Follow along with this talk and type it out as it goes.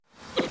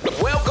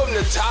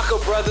the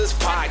Talker Brothers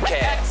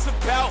podcast.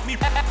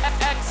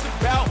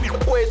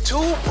 Where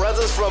two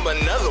brothers from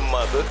another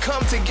mother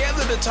come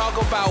together to talk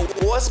about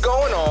what's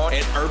going on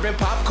in urban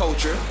pop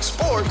culture,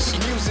 sports,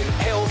 music,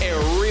 health,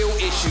 and real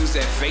issues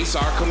that face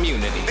our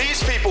community.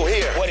 These people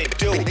here, what they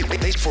do,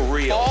 they for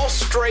real. All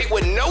straight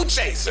with no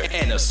chaser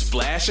and a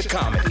splash of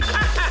comedy.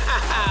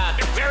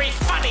 Very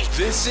funny.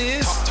 This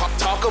is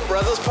Talker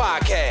Brothers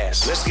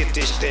podcast. Let's get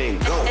this thing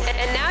going.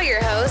 And now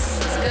your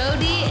hosts,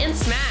 Go-D and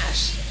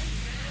Smash.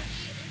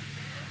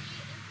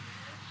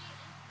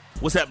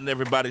 What's happening,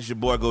 everybody? It's your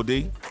boy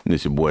Go-D. And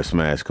it's your boy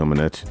Smash coming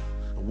at you.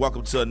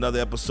 Welcome to another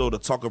episode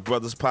of Talker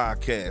Brothers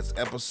Podcast,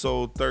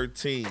 episode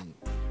 13.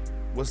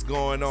 What's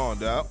going on,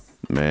 dog?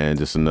 Man,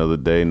 just another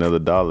day, another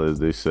dollar, as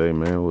they say,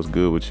 man. What's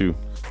good with you?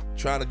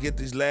 Trying to get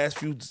these last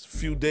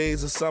few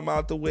days of summer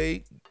out the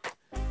way,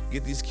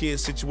 get these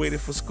kids situated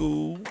for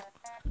school,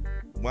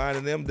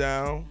 winding them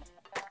down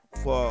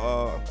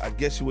for, I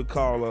guess you would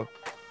call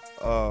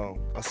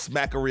a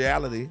smack of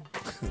reality.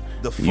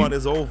 The fun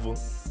is over.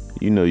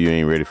 You know you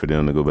ain't ready for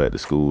them to go back to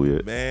school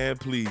yet. Man,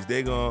 please.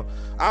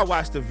 I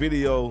watched a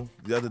video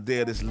the other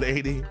day of this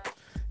lady,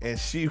 and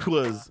she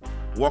was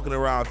walking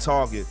around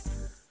Target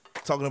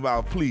talking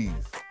about, please,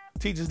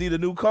 teachers need a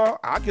new car?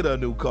 I get a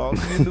new car.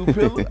 You need a new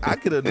pillow? I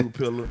get a new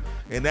pillow.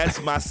 And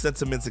that's my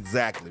sentiments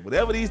exactly.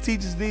 Whatever these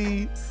teachers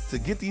need to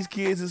get these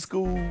kids in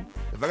school,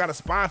 if I got to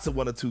sponsor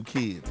one or two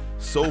kids,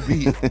 so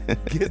be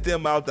it. Get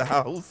them out the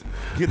house.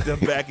 Get them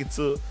back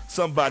into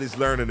somebody's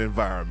learning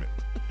environment.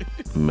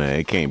 Man,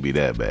 it can't be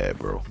that bad,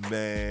 bro.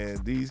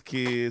 Man, these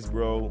kids,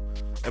 bro.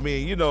 I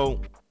mean, you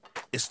know,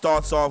 it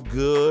starts off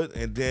good,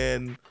 and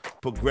then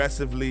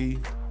progressively,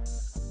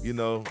 you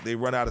know, they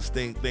run out of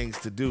things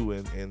to do,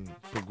 and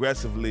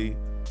progressively,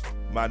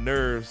 my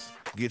nerves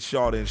get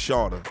shorter and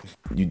shorter.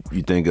 You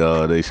think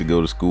they should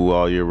go to school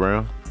all year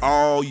round?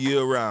 All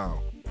year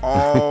round.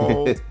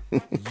 All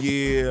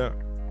year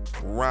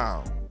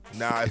round.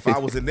 Now, if I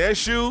was in their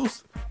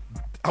shoes,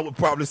 I would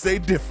probably say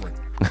different,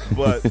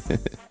 but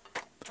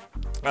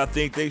I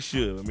think they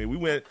should. I mean, we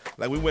went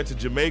to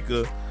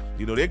Jamaica.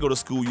 You know, they go to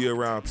school year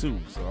round too.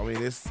 So I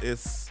mean,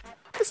 it's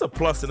a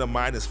plus and a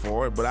minus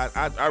for it. But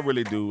I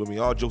really do. I mean,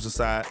 all jokes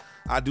aside,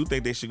 I do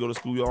think they should go to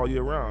school all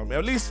year round. I mean,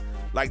 at least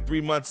like 3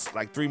 months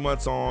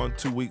on,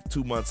 2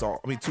 months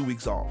off. I mean, 2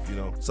 weeks off. You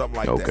know, something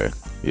like that. Okay,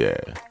 yeah.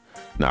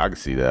 No, I can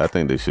see that. I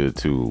think they should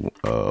too.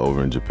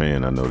 Over in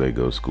Japan, I know they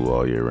go to school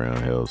all year round.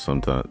 Hell,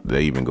 sometimes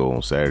they even go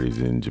on Saturdays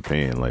in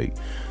Japan. Like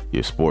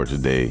your sports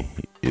day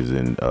is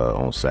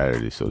on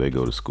Saturday, so they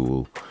go to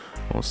school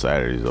on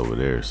Saturdays over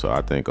there. So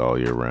I think all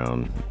year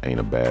round ain't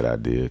a bad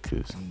idea,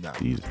 because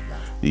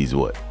these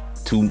what,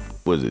 2 months,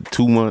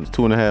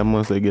 2.5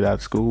 months they get out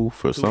of school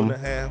for summer?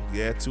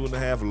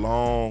 2.5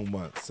 long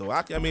months. So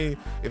I mean,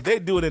 if they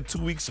do it in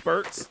 2 week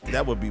spurts,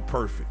 that would be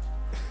perfect.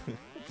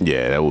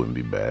 Yeah, that wouldn't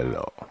be bad at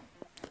all.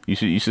 You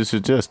should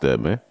suggest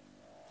that, man.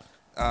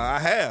 I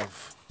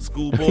have.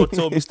 School board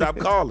told me stop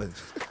calling.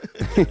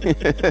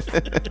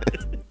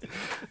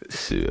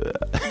 Shit,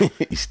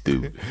 you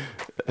stupid.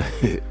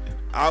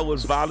 I would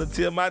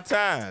volunteer my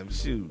time.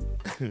 Shoot.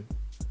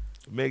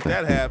 Make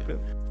that happen.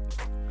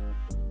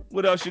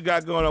 What else you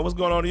got going on? What's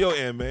going on your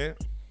end, man?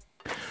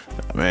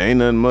 Man, ain't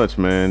nothing much,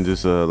 man.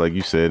 Just like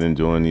you said,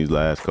 enjoying these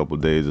last couple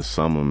of days of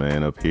summer,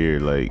 man. Up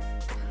here, like,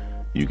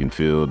 you can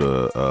feel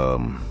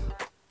the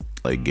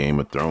like Game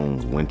of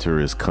Thrones, winter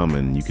is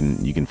coming. You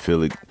can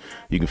feel it.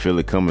 You can feel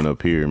it coming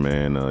up here,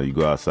 man. You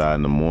go outside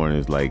in the morning,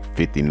 it's like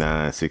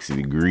 59, 60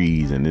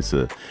 degrees, and it's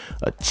a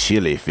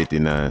chilly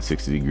 59,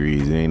 60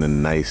 degrees. It ain't a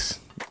nice,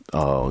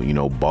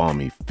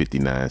 balmy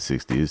 59,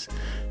 60.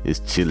 It's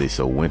chilly,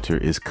 so winter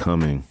is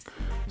coming.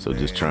 So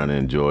just trying to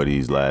enjoy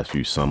these last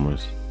few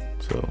summers.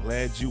 So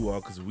glad you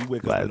are, because we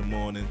wake up in the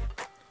morning,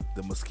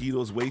 the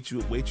mosquitoes wait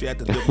you at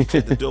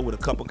the door with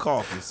a cup of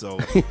coffee. So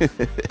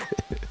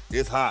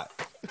it's hot.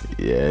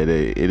 Yeah,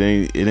 it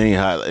ain't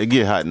hot. It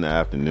get hot in the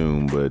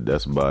afternoon, but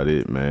that's about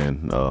it,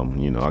 man.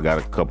 I got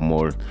a couple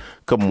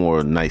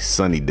more nice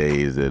sunny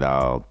days that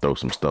I'll throw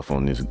some stuff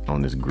on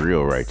this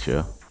grill right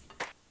here.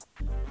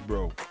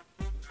 Bro,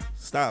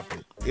 stop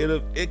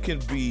it. It can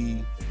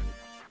be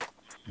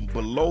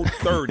below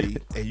 30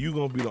 and you're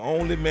gonna be the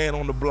only man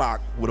on the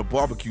block with a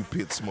barbecue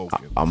pit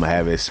smoking. I'm gonna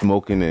have it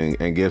smoking,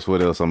 and guess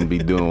what else I'm gonna be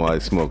doing while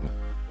it's smoking?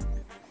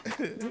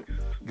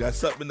 Got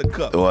something in the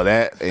cup. Well,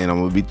 that, and I'm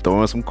gonna be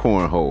throwing some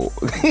cornhole.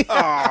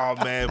 Oh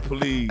man,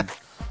 please.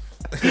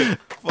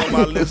 For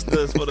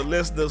the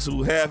listeners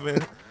who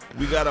haven't,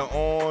 we got an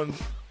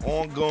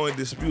ongoing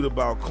dispute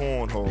about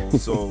cornhole.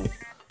 So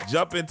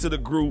jump into the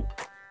group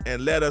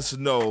and let us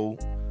know,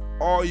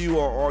 are you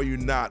or are you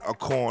not a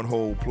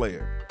cornhole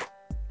player?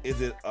 Is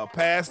it a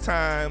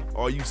pastime,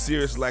 or are you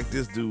serious like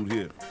this dude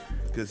here?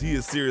 Because he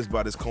is serious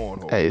about his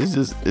cornhole. Hey, it's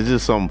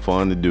just something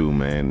fun to do,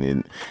 man,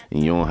 and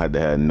you don't have to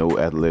have no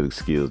athletic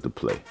skills to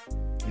play.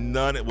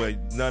 None at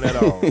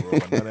all, bro.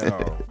 None at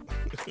all.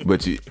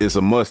 But it's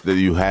a must that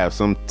you have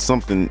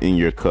something in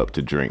your cup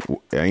to drink.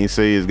 I ain't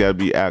say it's got to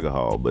be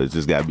alcohol, but it's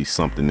just got to be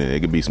something in it. It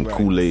could be some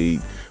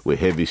Kool-Aid with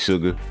heavy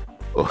sugar.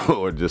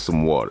 or just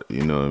some water.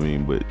 You know what I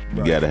mean? But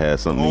you gotta have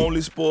something. The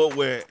only sport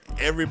where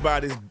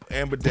everybody's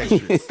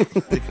ambidextrous.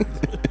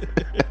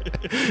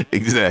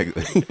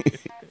 Exactly.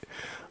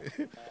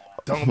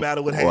 Don't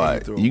matter what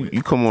hand you throw.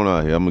 You come on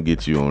out here. I'm gonna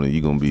get you on it.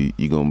 You gonna be.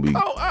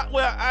 Oh,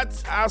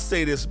 I'll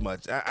say this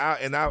much.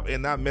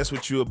 I mess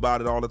with you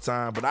about it all the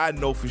time, but I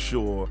know for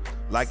sure,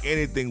 like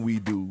anything we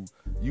do,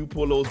 you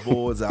pull those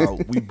boards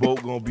out, we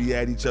both gonna be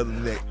at each other's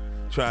neck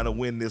trying to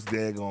win this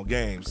daggone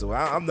game. So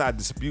I'm not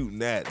disputing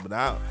that.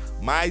 But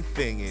my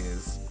thing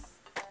is,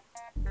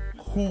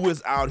 who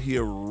is out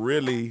here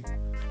really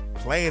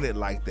playing it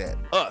like that?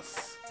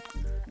 Us.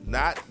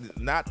 Not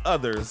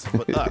others,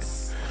 but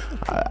us.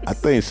 I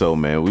think so,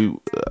 man.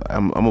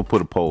 I'm gonna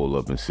put a poll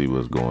up and see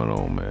what's going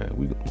on, man.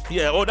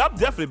 I'm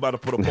definitely about to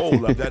put a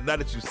poll up. Now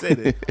that you said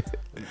it.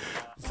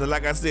 So,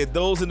 like I said,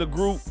 those in the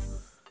group,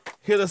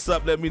 hit us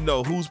up. Let me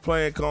know who's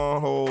playing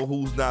cornhole,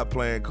 who's not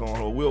playing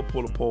cornhole. We'll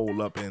pull a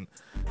poll up,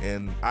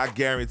 and I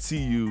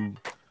guarantee you,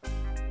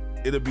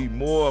 it'll be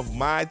more of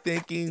my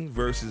thinking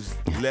versus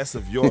less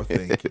of your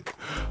thinking.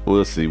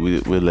 We'll see.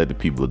 We'll let the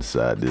people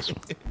decide this one.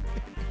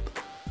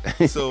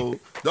 So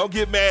don't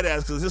get mad at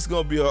us, because this is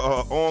going to be an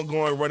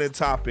ongoing running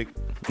topic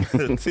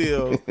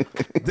until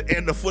the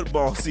end of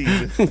football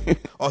season,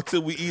 or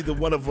till we either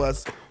one of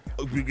us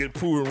we get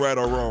proven right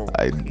or wrong.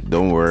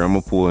 Don't worry, I'm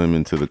going to pull him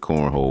into the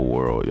cornhole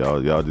world.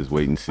 Y'all just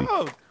wait and see.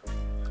 Oh,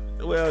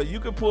 well, you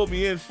can pull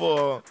me in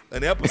for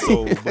an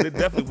episode, but it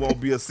definitely won't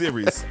be a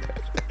series.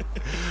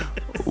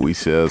 We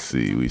shall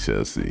see. We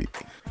shall see.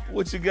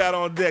 What you got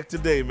on deck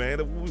today, man?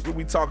 What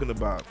we talking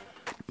about?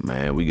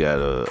 Man, we got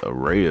a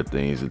array of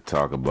things to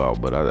talk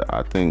about, but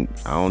I think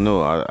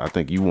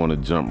you want to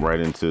jump right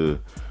into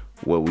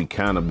what we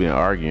kind of been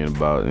arguing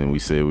about, and we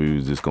said we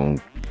was just going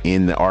to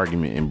end the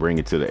argument and bring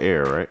it to the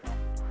air, right?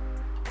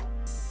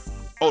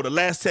 Oh, the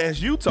last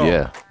chance you talk.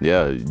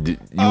 Yeah. You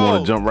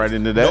want to jump right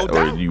into that,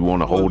 or you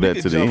want to hold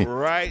that to the end?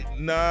 Right?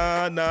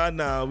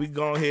 Nah. We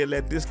go ahead and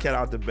let this cat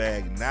out the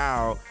bag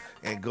now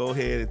and go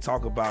ahead and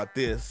talk about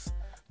this,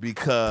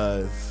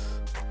 because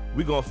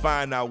we're going to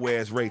find out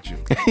where's Rachel.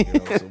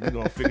 So we're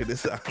going to figure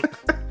this out.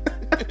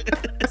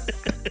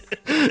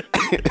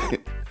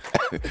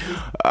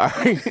 All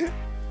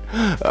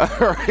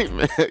right,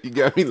 man. You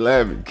got me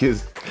laughing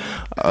because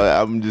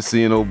I'm just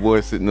seeing old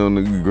boy sitting on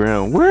the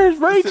ground. Where's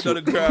Rachel? Sitting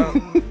on the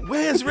ground.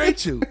 Where's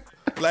Rachel?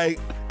 Like,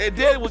 and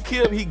then with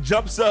Kim, he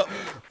jumps up.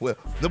 Well,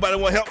 nobody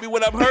want to help me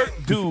when I'm hurt?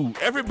 Dude,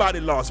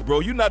 everybody lost, bro.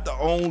 You're not the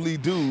only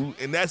dude,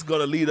 and that's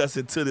going to lead us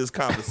into this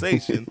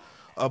conversation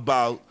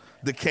about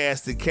the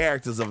cast and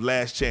characters of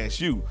Last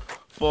Chance U.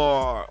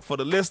 For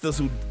the listeners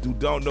who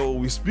don't know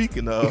what we're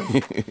speaking of,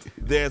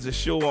 there's a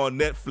show on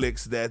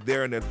Netflix that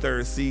they're in their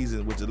third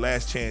season, which is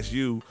Last Chance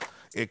U.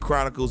 It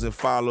chronicles and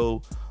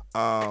follow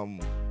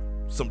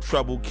some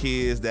troubled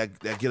kids that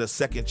get a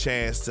second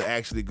chance to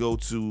actually go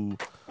to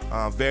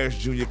various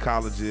junior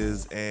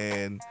colleges,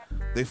 and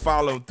they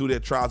follow them through their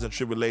trials and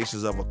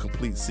tribulations of a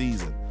complete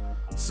season.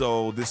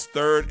 So this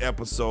third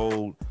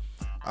episode,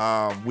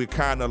 we're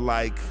kind of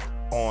like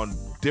on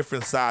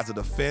different sides of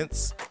the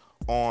fence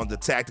on the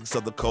tactics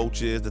of the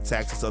coaches, the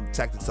tactics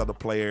of the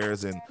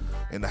players, and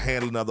the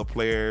handling of the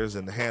players,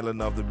 and the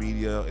handling of the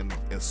media,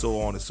 and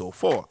so on and so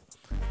forth.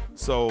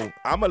 So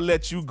I'm gonna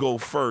let you go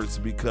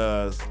first,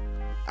 because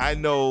I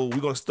know we're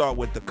gonna start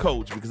with the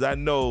coach, because I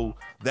know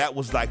that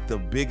was like the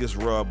biggest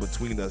rub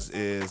between us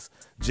is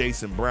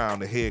Jason Brown,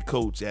 the head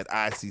coach at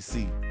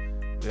ICC,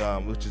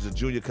 which is a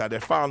junior college. They're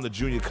following the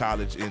junior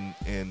college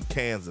in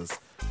Kansas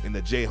in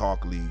the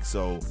Jayhawk League.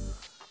 So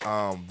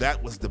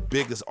that was the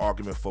biggest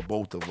argument for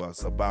both of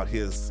us about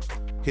his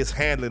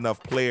handling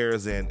of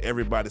players and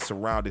everybody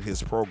surrounding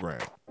his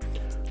program.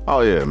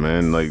 Oh yeah,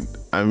 man. Like,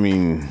 I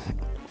mean,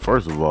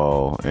 first of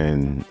all,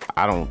 and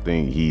I don't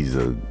think he's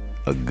a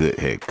good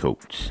head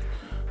coach.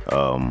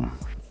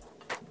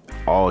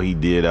 All he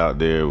did out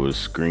there was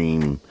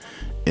scream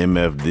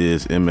MF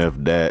this,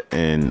 MF that,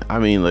 and I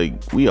mean,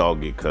 like, we all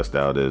get cussed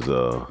out as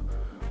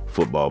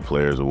football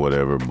players or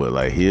whatever, but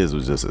like his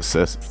was just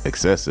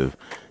excessive.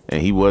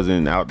 And he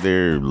wasn't out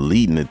there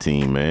leading the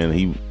team,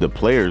 man. The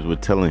players were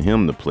telling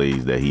him the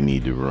plays that he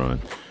needed to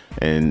run.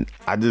 And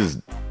I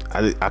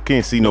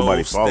can't see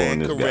nobody following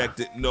this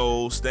guy.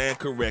 No, stand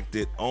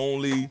corrected.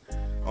 Only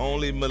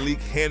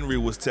Malik Henry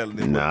was telling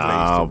him the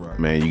plays to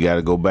run. Man, you got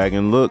to go back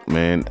and look,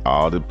 man.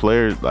 All the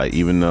players, like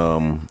even,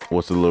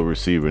 what's the little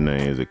receiver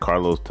name? Is it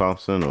Carlos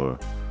Thompson or...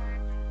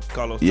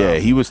 Carlos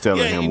Thompson. He was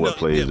telling him what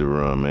plays to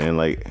run, man.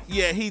 Like,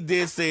 yeah, he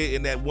did say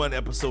in that one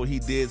episode, he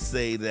did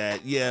say that,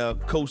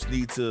 coach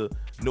needs to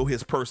know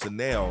his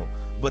personnel.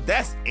 But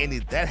that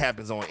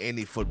happens on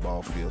any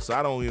football field, so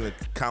I don't even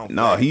count.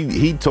 No,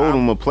 he told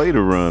him a play to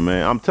run,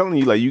 man. I'm telling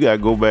you, like, you gotta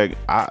go back.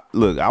 I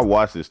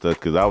watched this stuff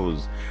because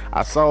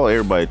I saw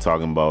everybody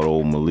talking about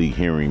old Malik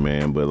Henry,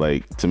 man. But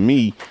like, to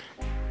me,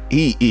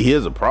 he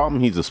has a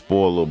problem. He's a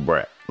spoiled little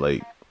brat,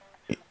 like.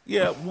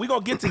 Yeah, we're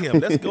going to get to him.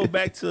 Let's go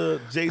back to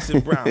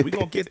Jason Brown. We're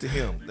going to get to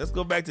him. Let's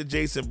go back to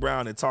Jason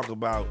Brown and talk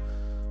about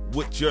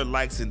what your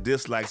likes and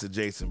dislikes of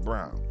Jason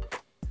Brown.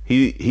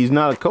 he's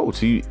not a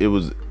coach. It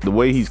was the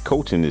way he's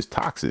coaching is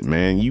toxic,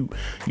 man. You're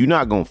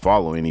not gonna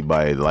follow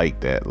anybody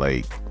like that.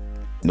 Like,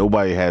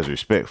 nobody has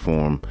respect for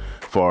him.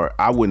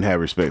 I wouldn't have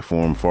respect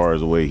for him far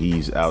as the way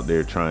he's out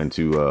there trying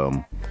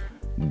to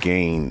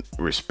gain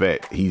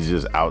respect. He's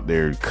just out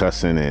there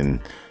cussing and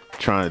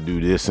trying to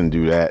do this and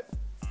do that.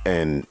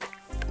 And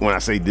when I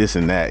say this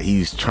and that,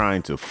 he's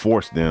trying to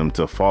force them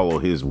to follow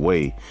his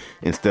way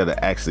instead of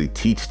actually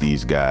teach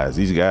these guys.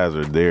 These guys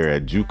are there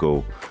at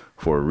JUCO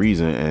for a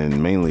reason,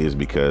 and mainly is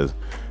because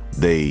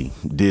they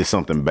did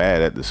something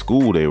bad at the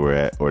school they were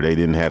at, or they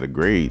didn't have the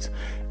grades.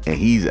 And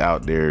he's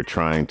out there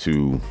trying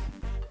to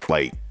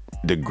like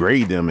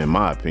degrade them, in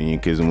my opinion,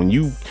 because when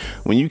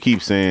you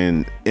keep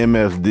saying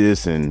MF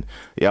this and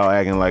y'all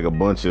acting like a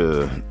bunch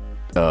of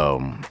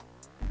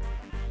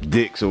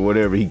dicks or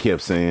whatever he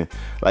kept saying,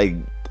 like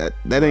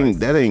that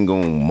ain't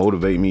gonna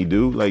motivate me,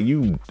 dude. Like,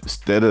 you,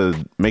 instead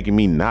of making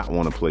me not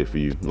want to play for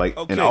you, like,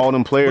 okay, and all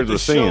them players are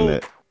saying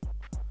that.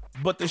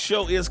 But the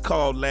show is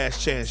called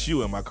Last Chance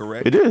U, am I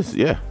correct? It is,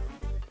 yeah.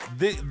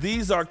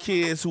 These are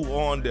kids who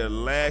are on their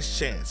last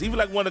chance. Even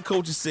like one of the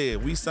coaches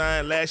said,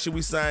 last year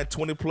we signed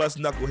 20 plus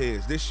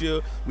knuckleheads. This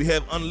year we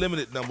have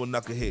unlimited number of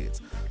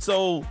knuckleheads.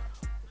 So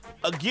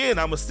again,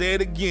 I'm gonna say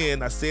it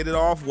again. I said it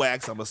off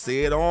wax. I'm gonna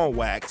say it on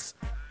wax.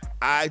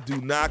 I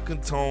do not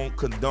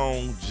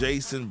condone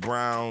Jason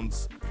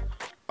Brown's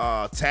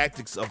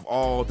tactics of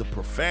all the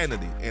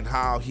profanity and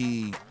how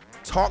he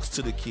talks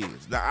to the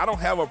kids. Now, I don't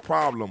have a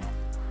problem,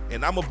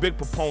 and I'm a big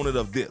proponent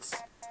of this.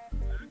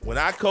 When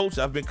I coach,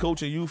 I've been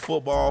coaching youth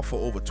football for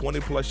over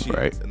 20 plus years,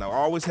 right, and I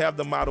always have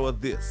the motto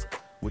of this,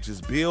 which is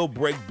build,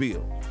 break,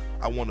 build.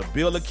 I want to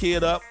build a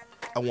kid up,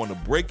 I want to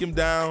break him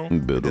down,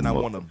 and then I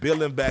want to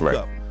build him back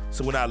up.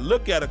 So when I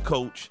look at a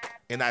coach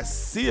and I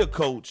see a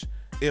coach,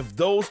 if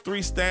those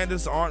three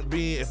standards aren't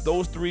being, if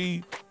those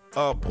 3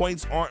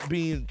 points aren't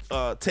being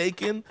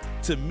taken,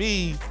 to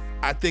me,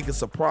 I think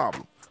it's a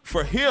problem.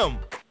 For him,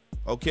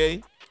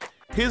 okay,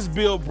 his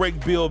build,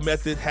 break, build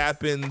method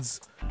happens.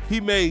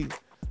 He may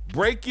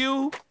break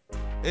you,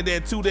 and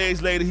then 2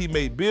 days later he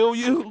may build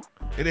you,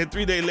 and then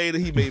 3 days later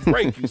he may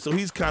break you. So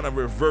he's kind of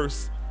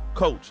reverse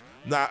coach.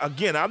 Now,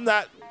 again, I'm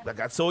not, like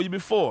I told you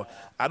before,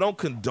 I don't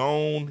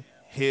condone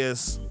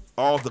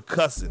all the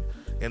cussing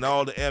and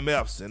all the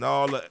MFs and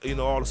all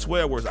the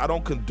swear words. I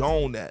don't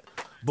condone that.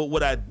 But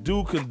what I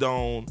do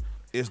condone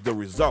is the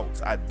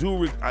results. I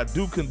do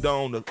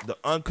condone the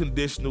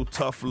unconditional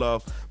tough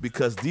love,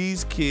 because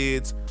these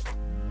kids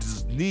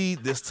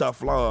need this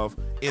tough love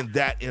in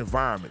that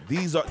environment.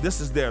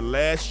 This is their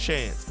last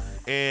chance.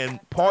 And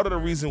part of the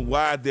reason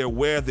why they're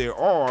where they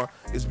are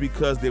is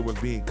because they were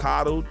being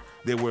coddled,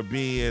 they were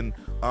being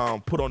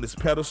put on this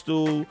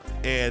pedestal,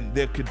 and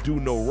they could do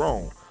no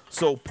wrong.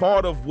 So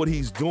part of what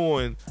he's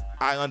doing,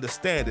 I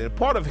understand it. And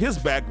part of his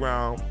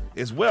background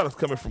as well as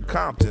coming from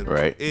Compton,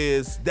 right,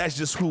 is that's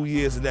just who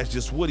he is and that's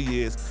just what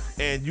he is.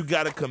 And you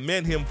got to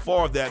commend him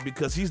for that,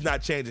 because he's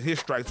not changing his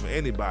stripes for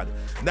anybody.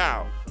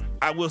 Now,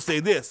 I will say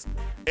this,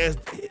 as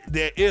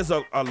there is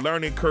a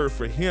learning curve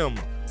for him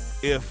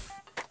if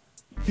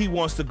he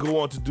wants to go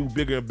on to do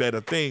bigger and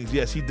better things.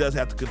 Yes, he does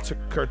have to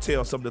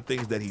curtail some of the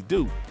things that he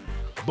do.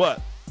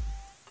 But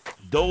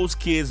those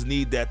kids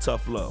need that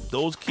tough love.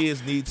 Those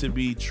kids need to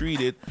be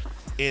treated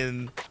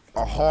in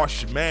a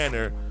harsh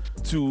manner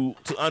to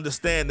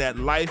understand that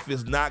life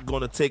is not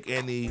going to take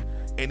any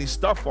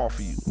stuff off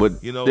of you.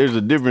 But there's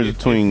a difference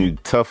between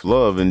tough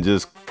love and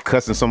just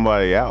cussing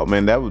somebody out,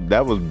 man. That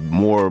was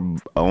more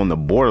on the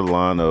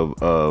borderline of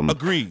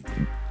agreed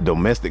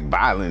domestic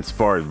violence as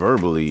far as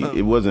verbally.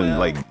 It wasn't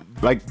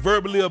like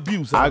verbally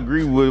abuse. I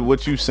agree with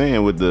what you're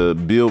saying with the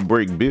build,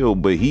 break,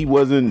 build, but he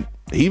was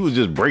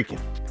just breaking.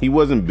 He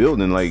wasn't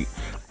building. Like,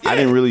 I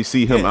didn't really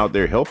see him out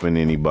there helping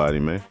anybody,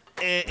 man.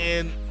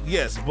 And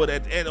yes, but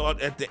at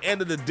the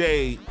end of the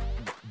day,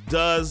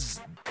 does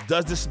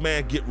this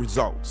man get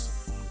results?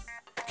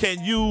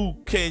 Can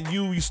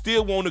you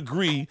still won't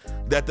agree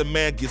that the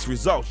man gets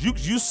results?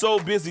 You so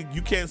busy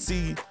you can't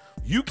see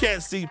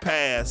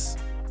past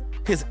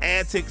his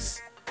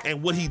antics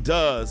and what he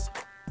does,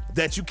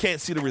 that you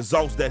can't see the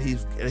results that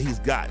he's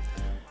got.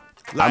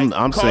 Like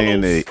I'm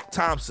saying that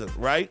Thompson,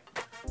 right?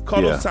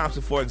 Carlos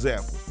Thompson, for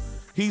example,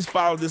 he's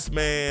followed this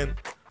man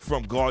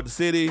from Garden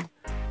City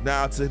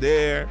now to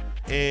there,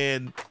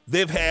 and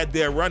they've had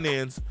their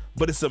run-ins,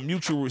 but it's a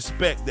mutual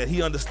respect that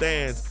he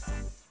understands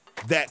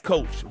that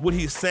coach. What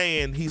he's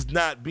saying,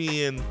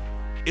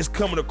 it's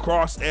coming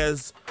across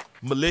as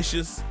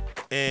malicious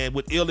and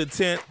with ill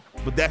intent,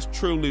 but that's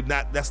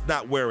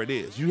not where it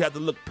is. You have to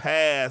look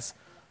past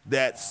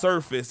that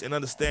surface and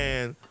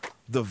understand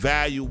the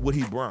value, what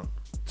he brought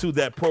to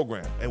that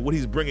program and what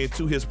he's bringing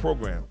to his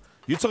program.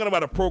 You're talking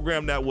about a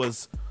program that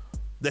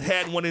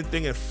hadn't won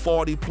anything in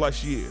 40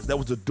 plus years. That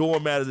was the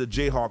doormat of the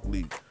Jayhawk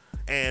League.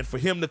 And for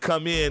him to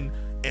come in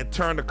and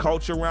turn the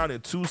culture around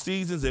in 2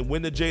 seasons and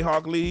win the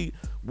Jayhawk League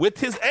with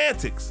his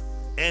antics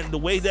and the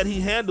way that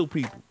he handled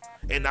people.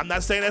 And I'm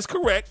not saying that's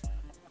correct,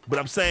 but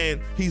I'm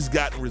saying he's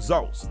gotten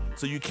results.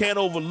 So you can't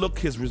overlook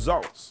his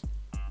results.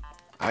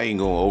 I ain't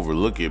gonna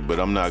overlook it, but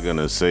I'm not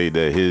gonna say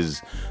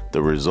that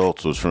the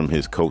results was from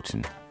his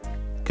coaching.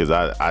 Because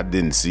I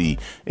didn't see,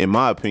 in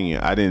my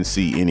opinion, I didn't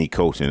see any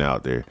coaching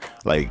out there.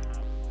 Like,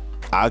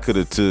 I could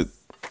have took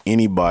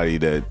anybody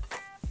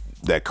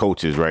that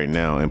coaches right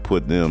now and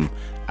put them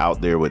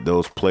out there with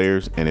those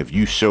players, and if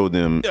you show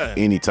them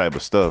any type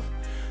of stuff,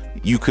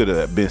 you could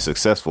have been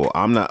successful.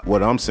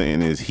 What I'm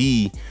saying is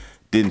he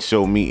didn't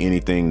show me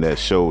anything that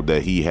showed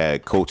that he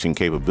had coaching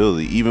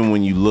capability. Even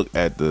when you look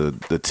at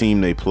the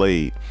team they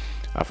played,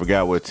 I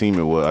forgot what team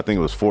it was. I think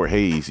it was Fort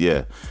Hays.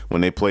 Yeah,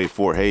 when they played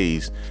Fort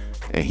Hays,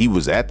 and he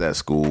was at that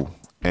school,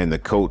 and the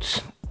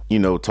coach,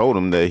 told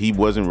him that he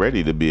wasn't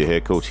ready to be a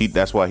head coach.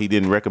 That's why he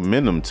didn't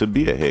recommend him to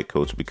be a head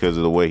coach, because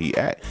of the way he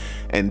act.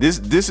 And this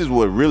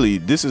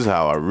is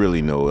how I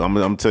really know. I'm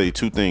gonna tell you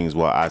two things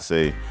why I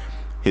say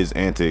his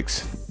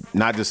antics.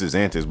 Not just his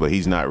antics, but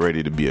he's not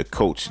ready to be a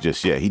coach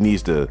just yet. He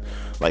needs to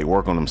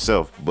work on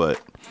himself.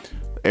 But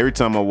every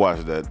time I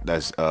watch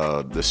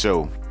the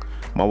show,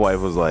 my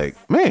wife was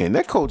like, man,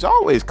 that coach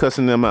always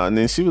cussing them out. And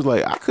then she was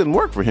like, I couldn't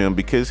work for him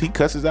because he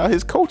cusses out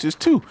his coaches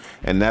too.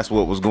 And that's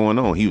what was going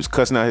on. He was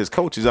cussing out his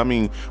coaches. I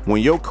mean,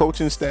 when your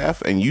coaching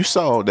staff, and you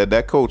saw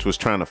that coach was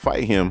trying to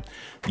fight him,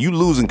 you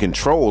losing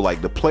control.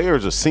 Like, the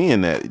players are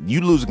seeing that.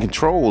 You losing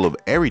control of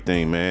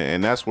everything, man.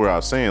 And that's where I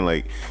was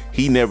saying,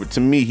 he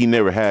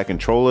never had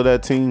control of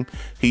that team.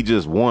 He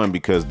just won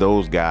because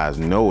those guys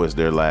know it's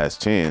their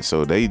last chance.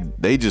 So they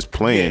just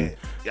playing.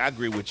 Yeah, I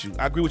agree with you.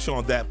 I agree with you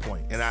on that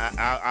point. And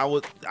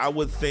I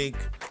would think,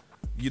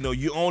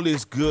 you're only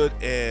as good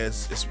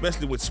as,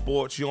 especially with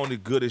sports, you're only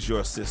good as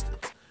your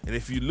assistants. And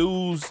if you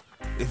lose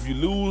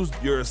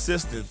your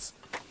assistants,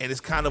 and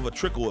it's kind of a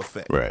trickle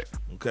effect. Right.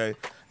 Okay.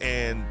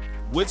 And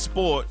with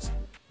sports,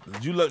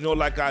 you know,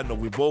 like I know,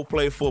 we both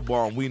play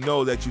football, and we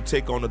know that you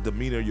take on the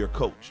demeanor of your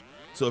coach.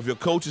 So if your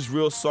coach is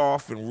real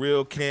soft and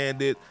real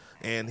candid,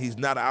 and he's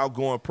not an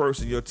outgoing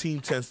person, your team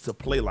tends to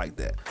play like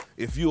that.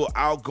 If you're an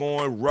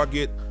outgoing,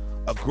 rugged,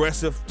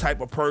 aggressive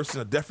type of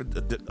person,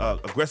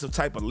 aggressive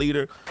type of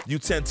leader, you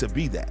tend to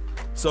be that.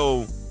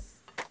 So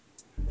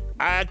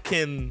I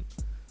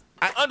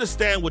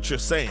understand what you're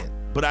saying,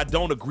 but I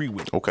don't agree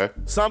with it. Okay.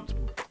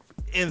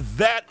 In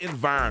that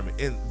environment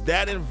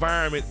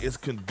is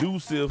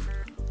conducive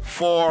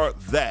for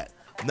that.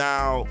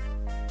 Now,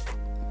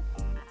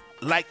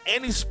 like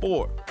any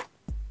sport,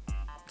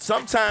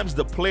 sometimes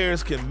the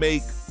players can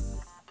make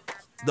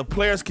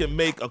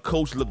a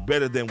coach look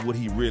better than what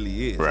he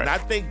really is. Right. And I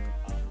think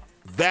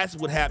that's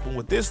what happened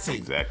with this team.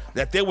 Exactly.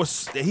 That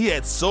he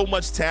had so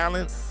much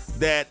talent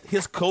that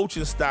his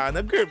coaching style,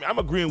 and I'm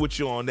agreeing with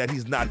you on that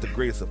he's not the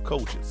greatest of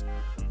coaches.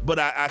 But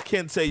I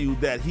can tell you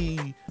that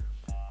he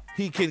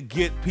can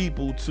get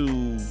people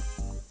to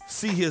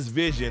see his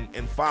vision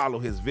and follow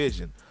his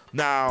vision.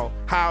 Now,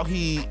 how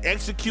he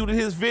executed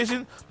his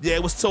vision,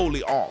 it was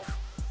totally off.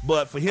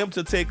 But for him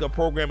to take a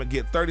program and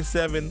get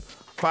 37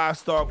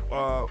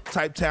 five-star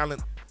type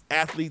talent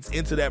athletes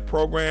into that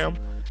program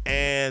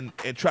and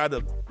try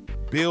to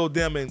build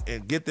them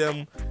and get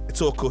them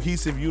into a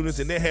cohesive unit,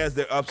 and it has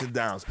their ups and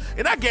downs.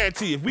 And I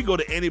guarantee you, if we go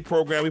to any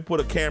program, we put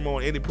a camera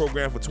on any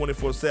program for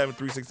 24/7,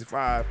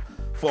 365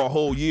 for a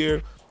whole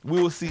year,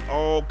 we will see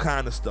all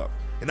kind of stuff.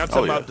 And I'm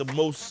talking about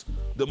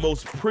the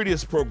most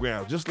prettiest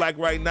programs. Just like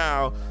right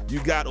now,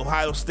 you got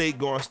Ohio State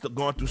going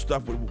through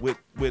stuff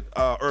with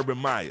Urban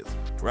Myers,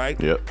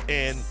 right? Yep.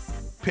 And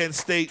Penn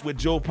State with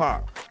Joe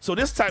Pa. So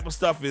this type of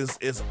stuff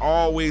is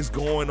always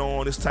going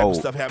on. This type of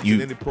stuff happens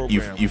in any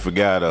program. You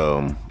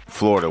forgot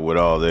Florida with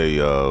all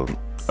the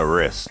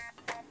arrests.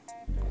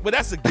 But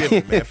that's a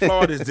given, man.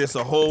 Florida is just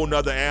a whole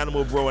nother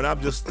animal, bro. And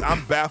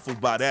I'm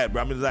baffled by that,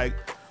 bro. I mean,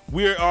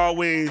 we're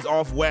always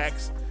off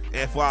wax.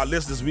 And for our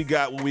listeners, we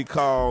got what we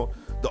call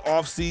the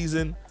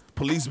off-season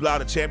police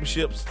blotter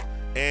championships.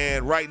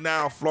 And right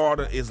now,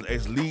 Florida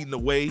is leading the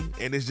way.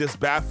 And it's just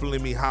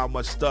baffling me how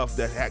much stuff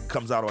that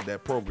comes out on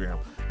that program.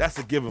 That's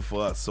a given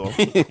for us. So,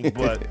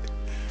 but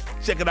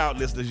check it out,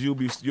 listeners.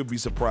 You'll be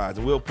surprised.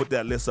 And we'll put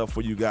that list up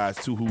for you guys,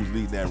 too, who's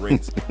leading that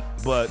race.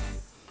 But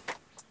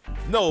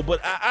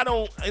I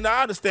don't, and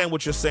I understand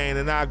what you're saying,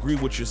 and I agree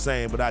with what you're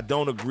saying, but I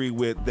don't agree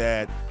with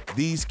that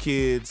these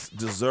kids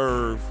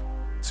deserve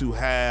to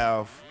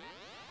have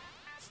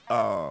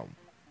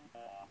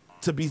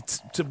to be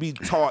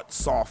taught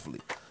softly.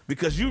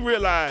 Because you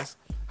realize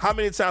how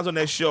many times on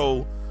that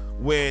show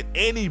when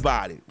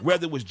anybody,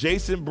 whether it was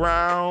Jason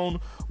Brown,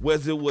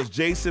 whether it was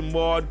Jason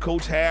Maud,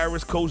 Coach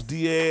Harris, Coach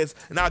Diaz,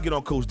 and I'll get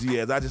on Coach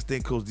Diaz. I just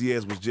think Coach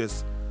Diaz was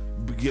just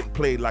getting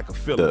played like a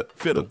fiddle.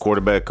 The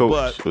quarterback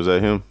coach, was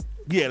that him?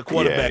 Yeah, the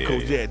quarterback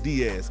coach,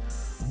 Diaz.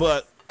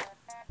 But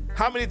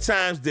how many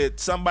times did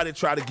somebody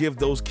try to give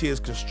those kids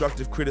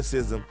constructive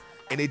criticism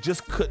and they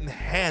just couldn't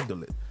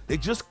handle it? They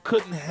just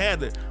couldn't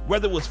handle it.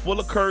 Whether it was full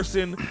of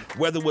cursing,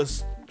 whether it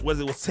was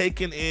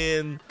taken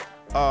in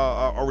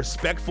a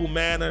respectful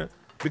manner,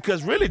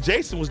 because really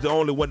Jason was the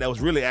only one that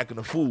was really acting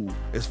a fool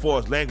as far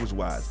as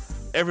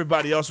language-wise.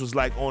 Everybody else was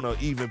like on an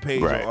even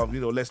page of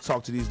let's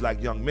talk to these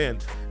like young men.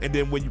 And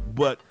then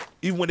but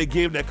even when they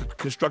gave that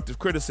constructive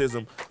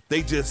criticism,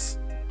 they just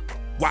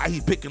why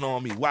he picking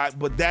on me? Why?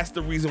 But that's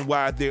the reason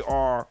why they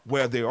are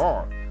where they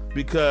are,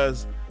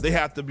 because they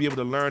have to be able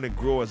to learn and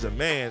grow as a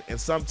man. And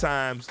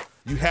sometimes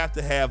you have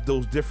to have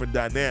those different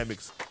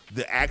dynamics.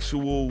 The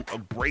actual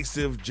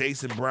abrasive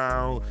Jason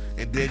Brown,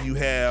 and then you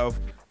have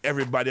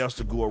everybody else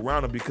to go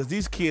around them, because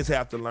these kids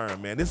have to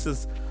learn, man. It's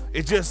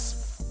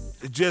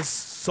just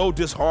so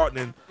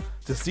disheartening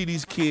to see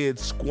these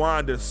kids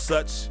squander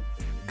such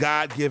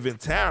God-given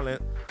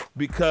talent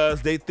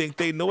because they think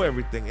they know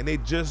everything, and they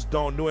just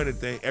don't know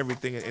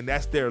everything, and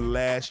that's their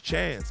last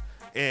chance.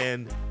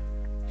 And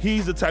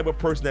he's the type of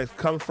person that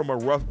comes from a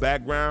rough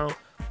background,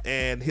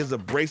 and his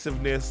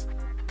abrasiveness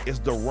is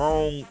the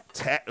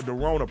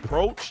wrong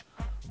approach,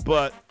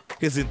 but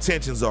his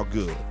intentions are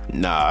good.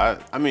 Nah,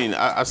 I mean,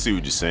 I see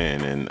what you're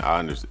saying, and I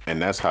understand,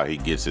 and that's how he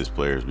gets his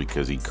players,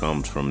 because he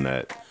comes from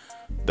that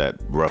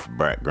rough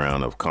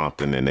background of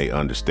Compton, and they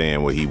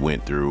understand what he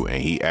went through,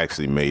 and he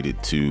actually made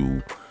it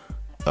to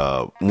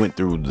went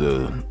through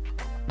the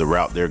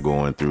route they're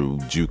going through,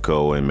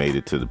 JUCO, and made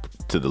it to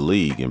the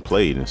league and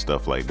played and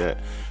stuff like that.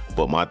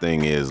 But my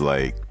thing is,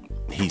 like,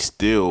 he's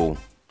still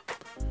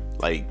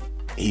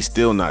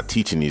not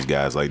teaching these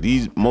guys. Like,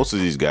 most of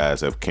these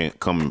guys can't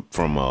come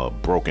from a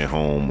broken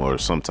home or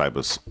some type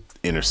of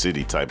inner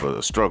city type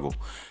of struggle,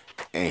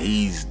 and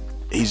he's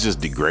just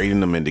degrading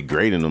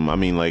them. I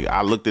mean, like,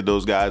 I looked at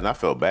those guys and I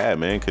felt bad,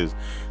 man, because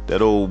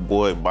that old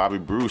boy Bobby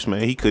Bruce,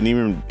 man, he could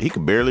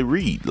barely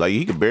read. Like,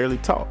 he could barely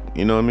talk.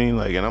 You know what I mean?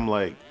 Like, and I'm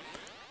like,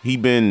 he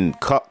been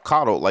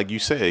coddled, like you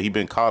said, he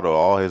been coddled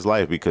all his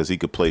life because he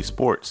could play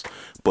sports.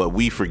 But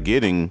we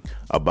forgetting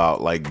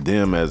about, like,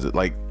 them as,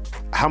 like,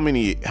 how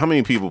many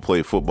people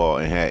play football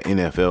and had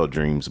NFL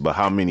dreams, but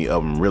how many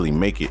of them really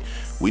make it?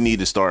 We need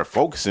to start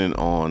focusing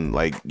on,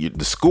 like,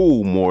 the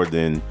school more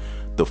than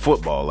the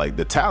football. Like,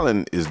 the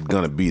talent is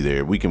gonna be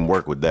there. We can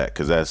work with that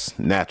because that's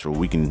natural.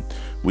 We can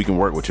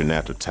work with your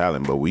natural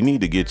talent, but we need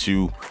to get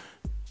your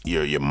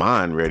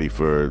mind ready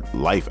for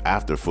life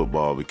after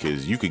football,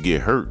 because you could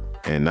get hurt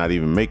and not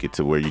even make it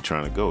to where you're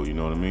trying to go. You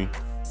know what I mean?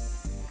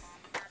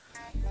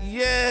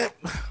 Yeah,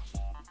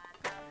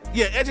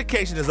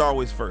 education is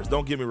always first.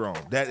 Don't get me wrong.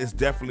 That is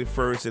definitely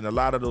first, and a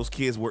lot of those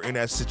kids were in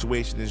that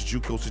situation, this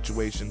JUCO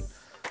situation,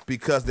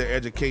 because their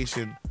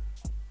education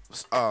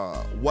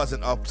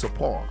wasn't up to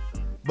par.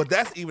 But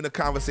that's even a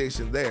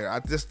conversation there. I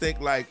just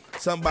think, like,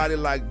 somebody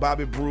like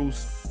Bobby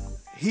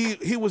Bruce,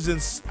 he was in,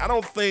 I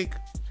don't think,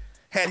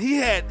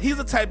 he's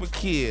the type of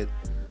kid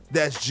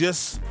that's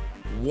just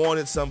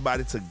wanted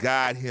somebody to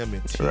guide him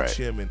and teach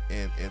him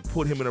and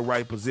put him in the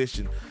right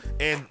position.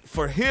 And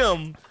for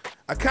him,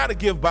 I kind of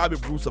give Bobby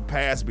Bruce a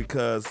pass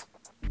because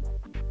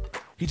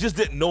he just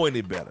didn't know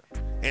any better.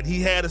 And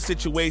he had a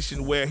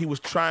situation where he was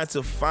trying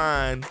to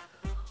find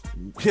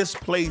his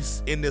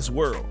place in this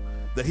world.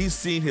 That he's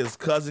seen his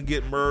cousin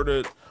get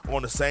murdered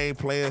on the same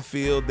playing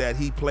field that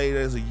he played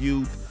as a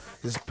youth.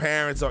 His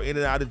parents are in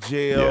and out of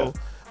jail.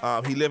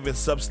 Yeah. He lived in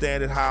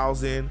substandard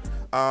housing.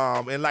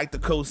 And like the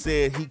coach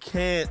said,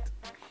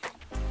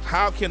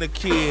 how can a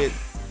kid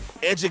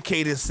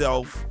educate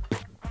himself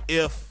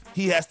if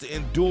he has to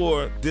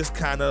endure this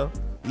kind of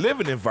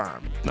living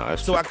environment? No,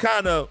 so I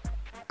kind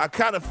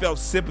of felt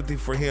sympathy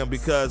for him,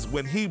 because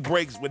when he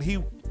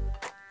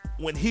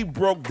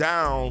broke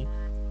down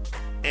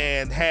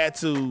and had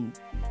to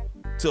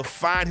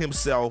find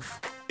himself,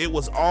 it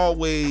was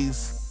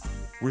always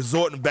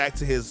resorting back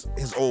to his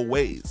old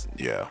ways.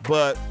 Yeah.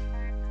 But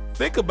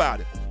think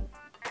about it.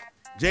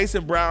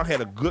 Jason Brown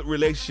had a good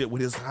relationship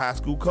with his high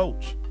school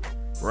coach,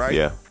 right?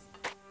 Yeah.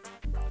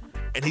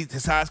 And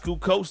his high school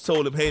coach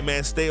told him, hey,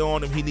 man, stay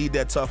on him. He need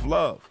that tough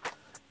love.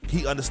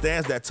 He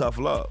understands that tough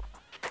love.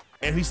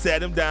 And he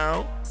sat him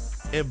down,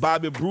 and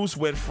Bobby Bruce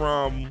went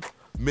from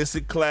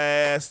missing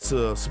class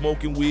to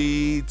smoking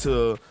weed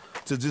to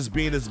just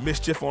being as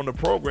mischief on the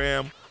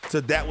program,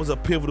 to that was a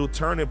pivotal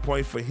turning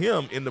point for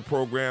him in the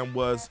program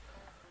was,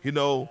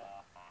 I'm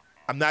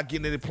not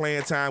getting any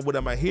playing time. What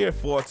am I here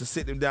for? To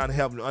sit him down and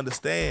help him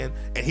understand.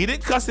 And he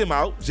didn't cuss him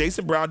out.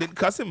 Jason Brown didn't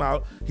cuss him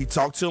out. He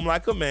talked to him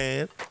like a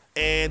man,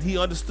 and he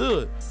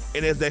understood.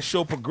 And as that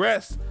show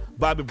progressed,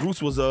 Bobby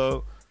Bruce was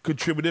a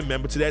contributing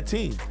member to that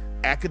team,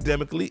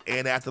 academically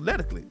and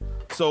athletically.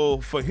 So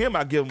for him,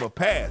 I give him a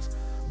pass.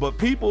 But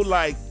people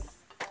like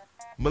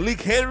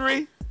Malik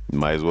Henry,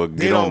 might as well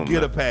they don't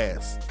get a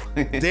pass.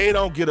 They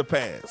don't get a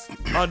pass.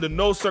 Under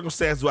no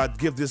circumstance do I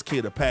give this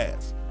kid a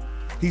pass.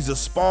 He's a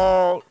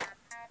spoiled,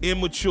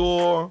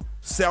 immature,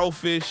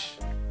 selfish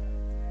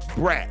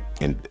brat,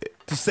 and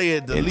to say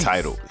it the least.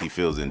 Entitled. He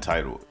feels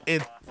entitled.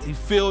 And he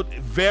feel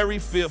very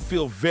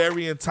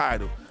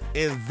entitled.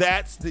 And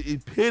that's the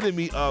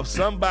epitome of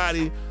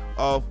somebody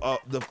of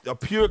a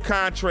pure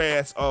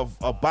contrast of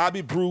a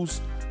Bobby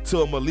Bruce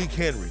to a Malik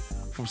Henry.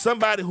 From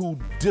somebody who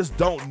just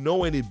don't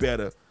know any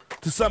better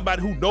to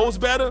somebody who knows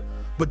better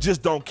but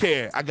just don't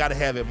care. I got to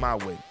have it my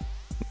way.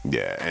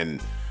 Yeah,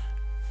 and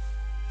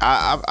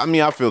I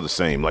mean, I feel the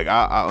same. Like,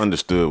 I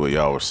understood what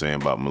y'all were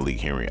saying about Malik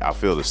Henry. I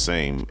feel the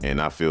same,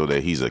 and I feel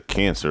that he's a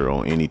cancer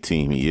on any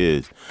team he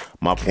is.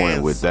 My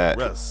point with that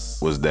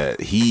was that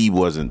he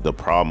wasn't the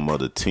problem of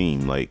the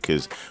team. Like,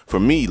 because for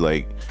me,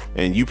 like,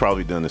 and you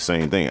probably done the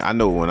same thing. I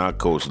know when I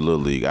coached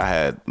Little League, I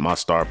had my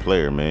star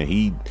player, man.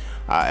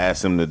 I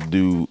asked him to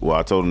do,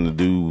 I told him to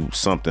do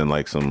something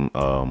like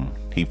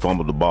he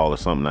fumbled the ball or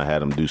something. I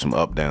had him do some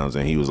up downs,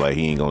 and he was like,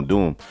 he ain't going to do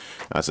them.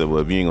 I said, well,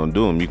 if you ain't going to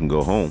do them, you can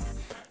go home.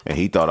 And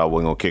he thought I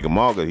wasn't going to kick him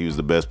off because he was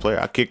the best player.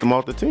 I kicked him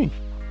off the team.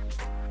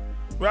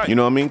 Right. You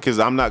know what I mean? Because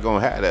I'm not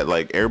going to have that.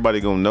 Like,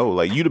 everybody going to know,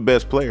 like, you the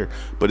best player,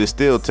 but it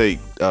still take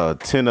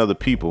 10 other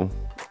people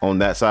on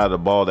that side of the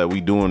ball that we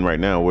doing right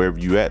now, wherever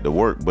you at to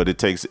work. But it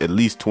takes at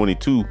least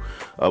 22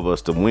 of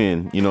us to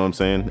win, you know what I'm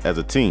saying, as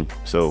a team.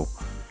 So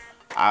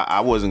I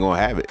wasn't going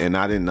to have it. And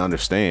I didn't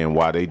understand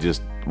why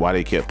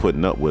they kept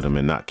putting up with him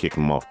and not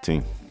kicking him off the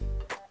team.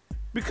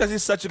 Because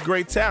he's such a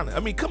great talent. I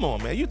mean, come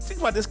on, man. You think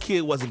about this kid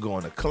wasn't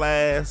going to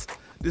class.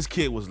 This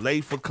kid was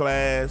late for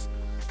class.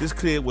 This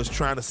kid was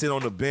trying to sit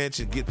on the bench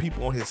and get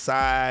people on his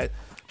side,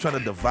 trying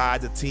to divide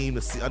the team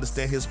to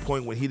understand his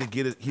point when he didn't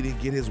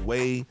get his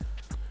way.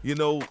 You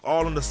know,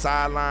 all on the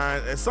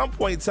sideline. At some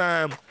point in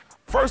time,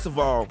 first of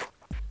all,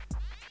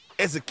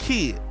 as a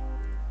kid,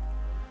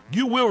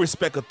 you will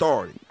respect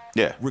authority.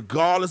 Yeah.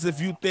 Regardless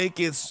if you think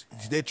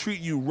they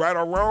treat you right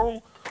or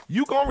wrong,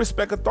 you gonna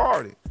respect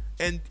authority.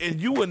 And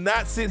you would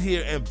not sit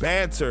here and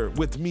banter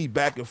with me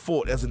back and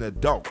forth as an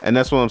adult. And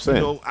that's what I'm saying.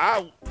 You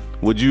know,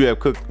 would you have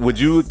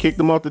kicked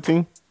him off the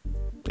team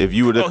if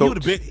you were the coach? He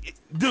would have been,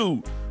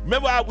 dude.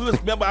 Remember, I was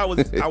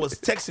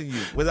texting you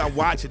without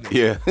watching it.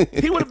 Yeah,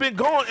 he would have been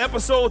gone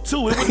episode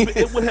 2.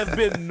 It would have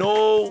been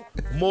no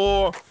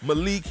more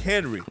Malik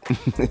Henry.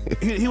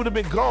 He would have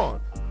been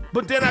gone.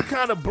 But then I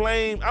kind of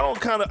blame. I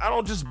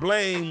don't just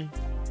blame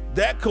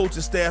that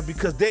coaching staff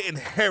because they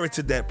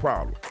inherited that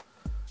problem.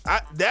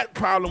 That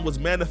problem was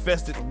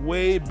manifested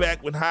way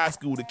back when high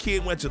school. The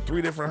kid went to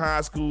 3 different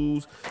high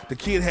schools. The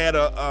kid had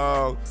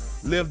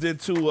lived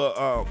into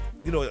a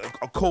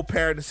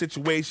co-parenting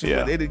situation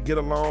where they didn't get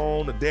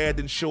along. The dad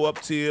didn't show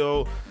up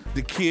till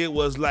the kid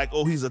was like,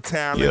 oh, he's a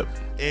talent. Yep.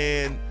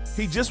 And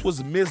he just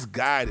was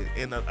misguided.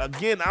 And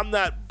again, I'm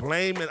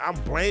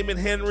blaming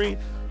Henry,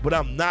 but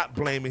I'm not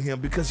blaming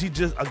him because he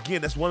just,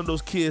 again, that's one of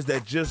those kids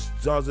that just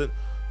doesn't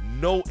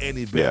know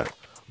any better.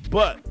 Yeah.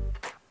 But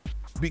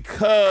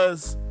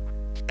because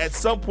at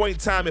some point in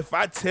time, if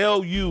I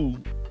tell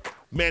you,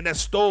 man, that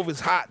stove is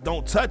hot,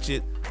 don't touch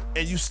it,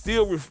 and you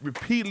still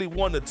repeatedly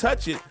want to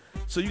touch it,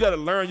 so you got to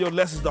learn your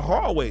lessons the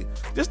hard way.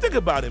 Just think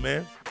about it,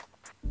 man.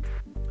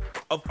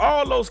 Of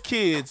all those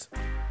kids,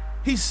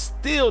 he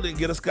still didn't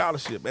get a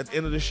scholarship at the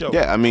end of the show.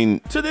 Yeah, I mean,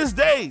 to this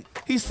day,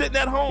 he's sitting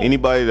at home.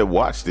 Anybody that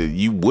watched it,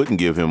 you wouldn't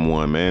give him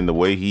one, man. The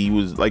way he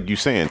was, like you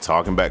saying,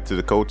 talking back to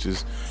the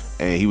coaches,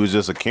 and he was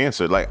just a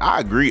cancer. Like, I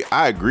agree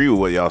with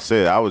what y'all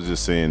said. I was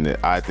just saying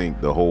that I think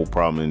the whole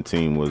problem in the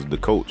team was the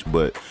coach.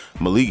 But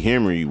Malik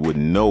Henry would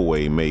no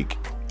way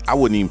I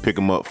wouldn't even pick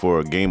him up for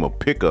a game of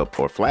pickup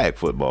or flag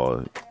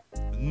football.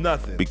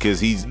 Nothing. Because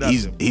he's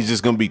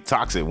just gonna be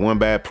toxic. One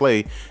bad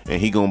play and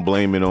he gonna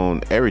blame it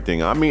on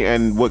everything. I mean,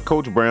 and what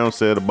Coach Brown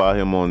said about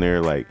him on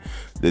there, like,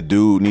 the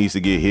dude needs to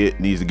get hit,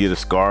 needs to get a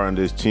scar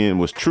under his chin,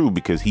 was true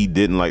because he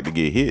didn't like to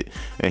get hit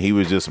and he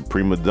was just a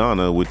prima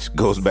donna, which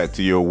goes back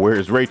to your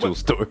Where's Rachel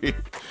story.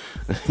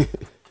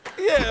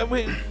 Yeah, I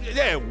mean,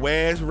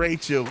 where's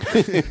Rachel?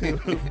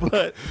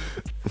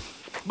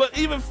 But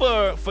even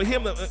for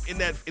him in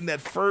that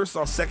first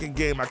or second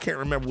game, I can't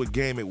remember what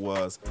game it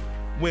was,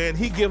 when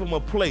he give him a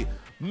play,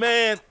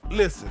 man,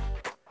 listen,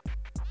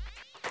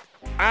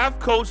 I've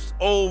coached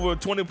over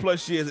 20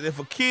 plus years, and if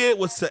a kid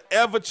was to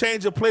ever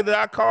change a play that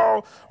I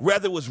call,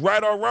 whether it was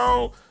right or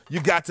wrong, you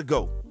got to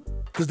go,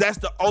 because that's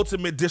the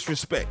ultimate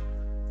disrespect,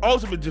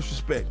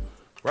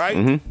 right?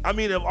 Mm-hmm. I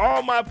mean, of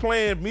all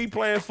me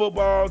playing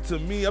football, to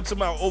me, up to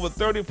my over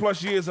 30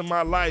 plus years of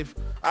my life,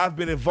 I've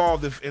been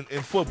involved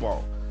in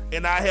football.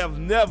 And I have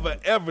never,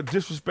 ever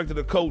disrespected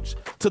a coach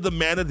to the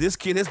manner this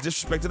kid has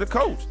disrespected a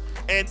coach.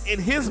 And in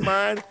his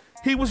mind,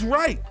 he was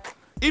right.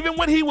 Even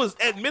when he was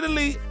admit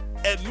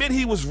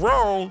he was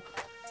wrong,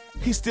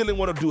 he still didn't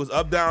want to do his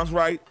up downs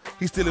right.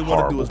 He still didn't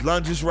want to do his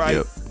lunges right.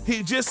 Yep.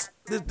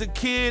 The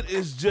kid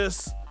is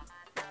just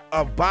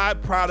a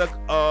byproduct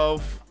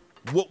of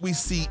what we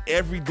see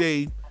every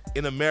day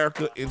in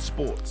America in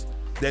sports.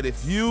 That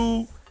if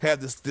you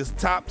have this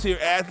top tier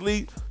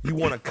athlete, you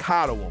want to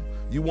coddle him.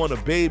 You want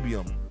to baby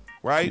him.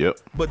 Right? Yep.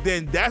 But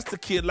then that's the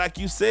kid, like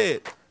you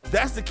said,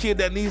 that's the kid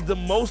that needs the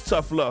most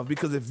tough love,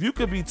 because if you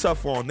could be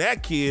tough on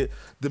that kid,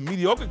 the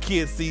mediocre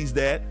kid sees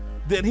that,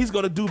 then he's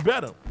going to do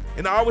better.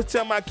 And I always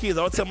tell my kids,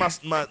 I always tell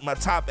my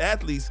top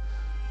athletes,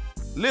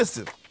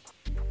 listen,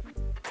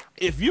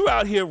 if you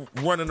out here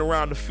running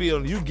around the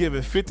field and you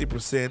giving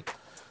 50%,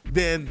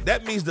 then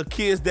that means the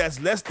kids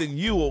that's less than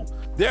you,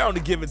 they're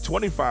only giving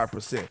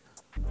 25%,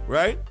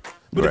 right?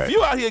 But if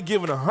you out here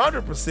giving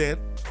 100%,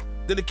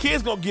 then the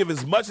kid's going to give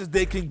as much as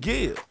they can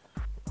give.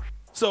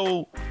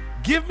 So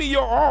give me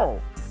your all.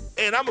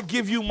 and I'm gonna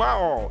give you my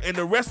all, and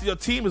the rest of your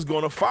team is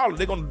gonna follow.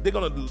 They're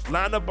gonna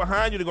line up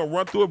behind you. They're gonna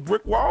run through a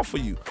brick wall for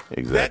you.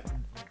 Exactly.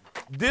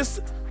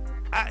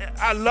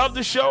 I love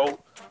the show,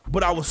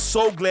 but I was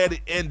so glad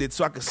it ended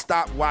so I could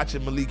stop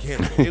watching Malik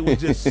Henry. It was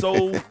just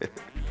so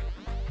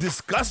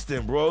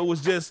disgusting, bro. It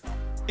was just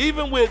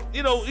even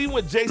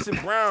with Jason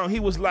Brown, he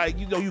was like,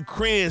 you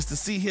cringe to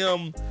see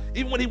him.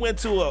 Even when he went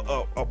to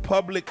a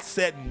public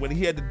setting, when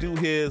he had to do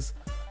his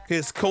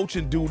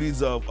coaching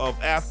duties of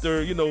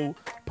after,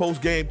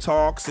 post-game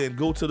talks and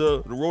go to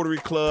the Rotary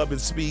Club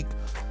and speak,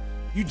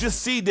 you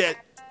just see that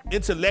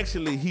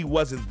intellectually he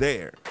wasn't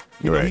there.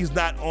 He's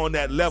not on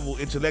that level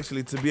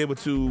intellectually to be able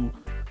to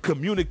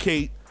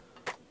communicate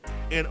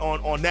and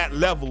on that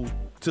level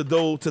to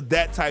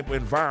that type of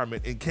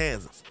environment in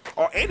Kansas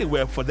or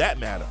anywhere for that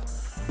matter.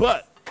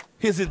 But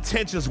his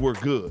intentions were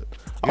good.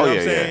 You know what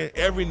I'm saying?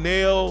 Yeah. Every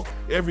nail,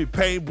 every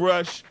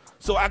paintbrush.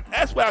 So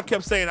that's why I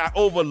kept saying I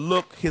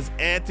overlooked his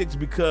antics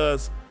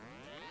because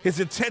his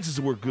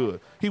intentions were good.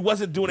 He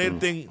wasn't doing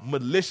anything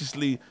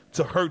maliciously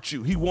to hurt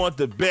you. He wanted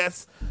the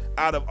best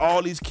out of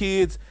all these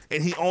kids,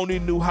 and he only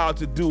knew how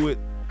to do it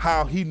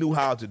how he knew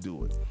how to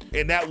do it.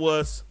 And that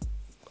was,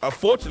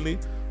 unfortunately,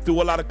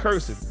 through a lot of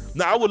cursing.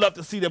 Now, I would love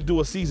to see them do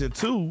a season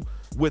 2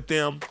 with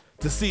them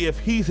to see if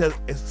he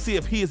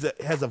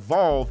has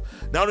evolved,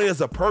 not only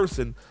as a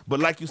person, but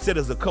like you said,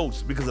 as a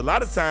coach. Because a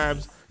lot of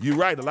times, you're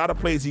right, a lot of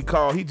plays he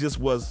called, he just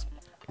was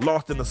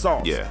lost in the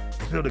sauce. Yeah.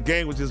 The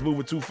game was just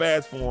moving too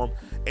fast for him,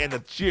 and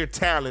the sheer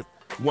talent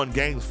won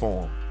games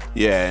for him.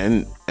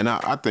 Yeah, and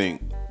I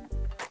think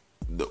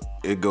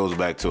it goes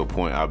back to a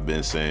point I've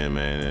been saying,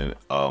 man,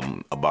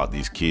 about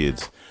these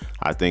kids.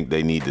 I think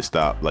they need to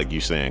stop, like you're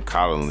saying,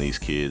 coddling these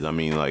kids. I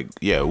mean, like,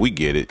 yeah, we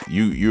get it.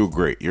 You're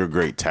great. You're a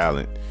great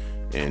talent.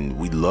 And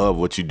we love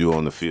what you do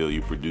on the field.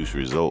 You produce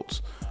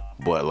results.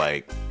 But,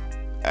 like,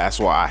 that's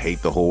why I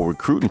hate the whole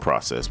recruiting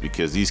process,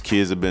 because these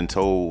kids have been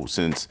told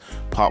since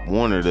Pop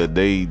Warner that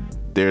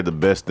they're the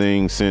best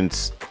thing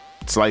since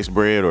sliced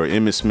bread or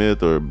Emmitt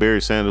Smith or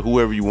Barry Sanders,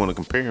 whoever you want to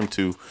compare him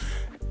to.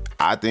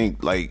 I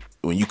think, like,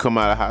 when you come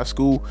out of high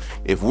school,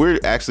 if we're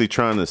actually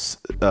trying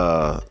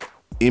to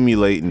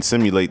emulate and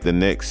simulate the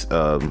next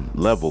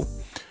level,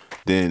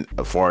 then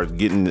as far as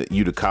getting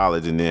you to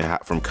college and then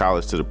from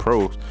college to the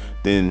pros,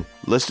 then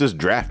let's just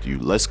draft you.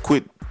 Let's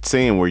quit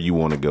saying where you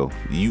want to go.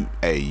 You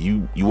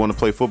want to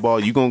play football,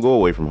 you're going to go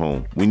away from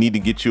home. We need to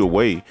get you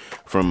away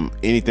from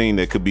anything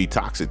that could be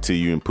toxic to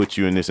you and put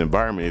you in this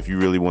environment. If you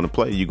really want to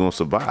play, you're going to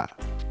survive.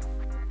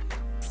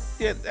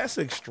 Yeah, that's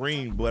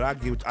extreme, but I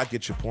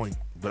get your point.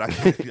 But I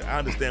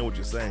understand what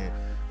you're saying.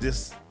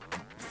 Just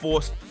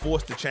force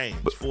the change.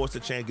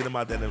 Get them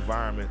out that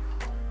environment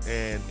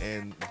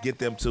and get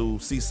them to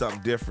see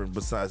something different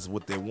besides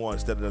what they want,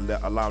 instead of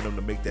allowing them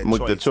to make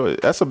that choice.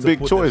 That's a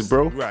big choice,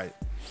 bro. Right.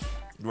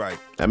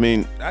 I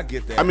mean, I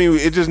get that. I mean,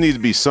 it just needs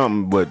to be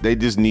something, but they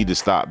just need to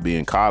stop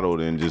being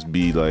coddled and just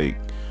be like,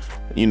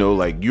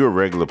 like you're a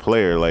regular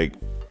player. Like,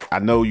 I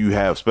know you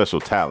have special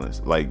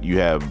talents. Like, you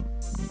have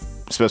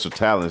special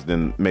talents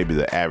than maybe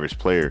the average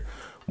player,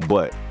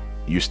 but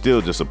you're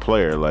still just a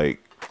player.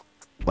 Like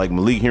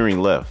Malik Henry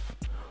left.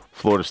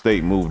 Florida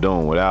State moved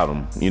on without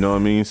him. You know what I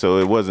mean? So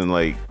it wasn't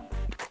like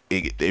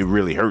it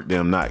really hurt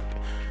them not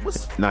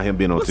him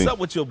being on the team. What's up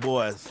with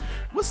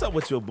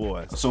your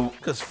boys? So,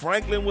 because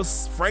Franklin was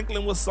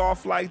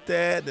soft like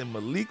that, and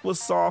Malik was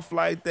soft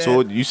like that.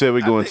 So you said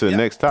we're going to the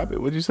next topic.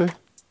 What'd you say?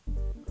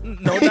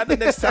 No, not the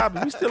next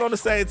topic. We still on the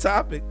same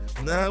topic.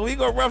 Nah, we ain't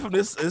gonna run from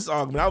this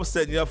argument. I was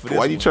setting you up for this.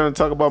 Why you trying to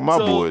talk about my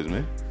boys,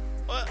 man?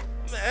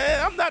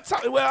 Man, I'm not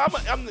talking. Well,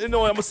 I'm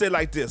gonna say it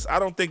like this. I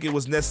don't think it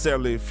was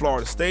necessarily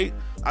Florida State.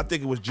 I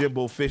think it was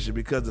Jimbo Fisher,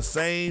 because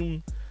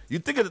you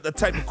think of the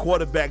type of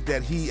quarterback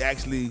that he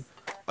actually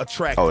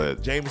attracted. Oh, yeah.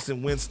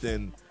 Jameson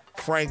Winston,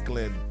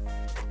 Franklin,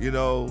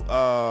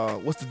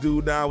 what's the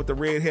dude now with the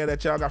red hair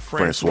that y'all got?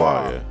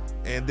 Francois. Yeah.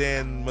 And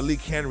then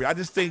Malik Henry. I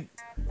just think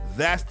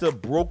that's the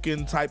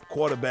broken type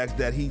quarterbacks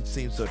that he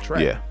seems to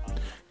attract. Yeah.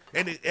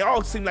 And it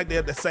all seemed like they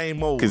had the same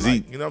mold. You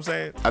know what I'm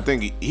saying? I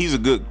think he's a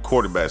good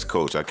quarterbacks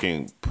coach. I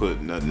can't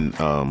put nothing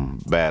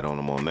bad on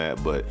him on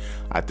that. But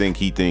I think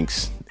he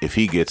thinks if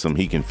he gets them,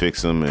 he can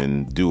fix them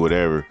and do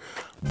whatever.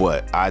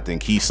 But I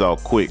think he saw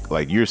quick,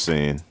 like you're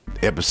saying,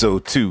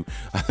 episode 2,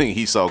 I think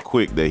he saw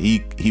quick that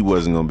he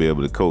wasn't going to be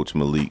able to coach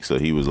Malik. So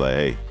he was like,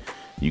 hey,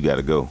 you got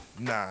to go.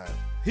 Nah.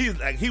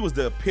 He was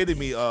the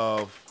epitome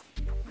of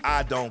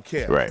I don't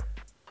care. Right.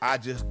 I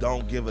just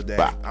don't give a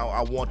damn.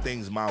 I want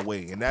things my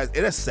way. And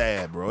it's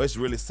sad, bro. It's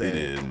really sad. It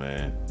is,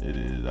 man. It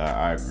is.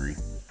 I agree.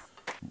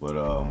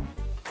 But,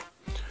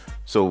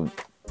 so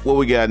what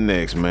we got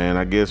next, man?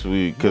 I guess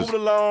moving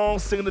along,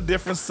 singing a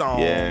different song.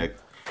 Yeah,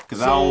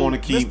 because I don't want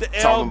to keep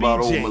talking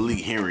about old Malik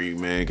Henry,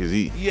 man, because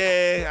he...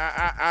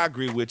 Yeah, I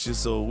agree with you.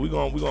 So we're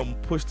gonna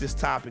push this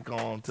topic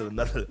on to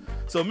another.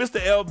 So Mr.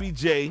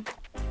 LBJ...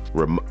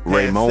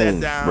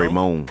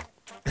 Ramon.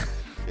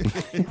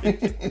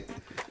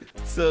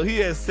 So he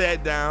has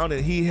sat down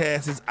and he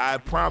has his I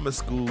Promise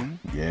School.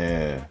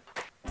 Yeah.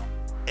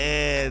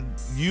 And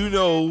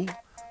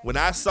when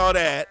I saw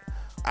that,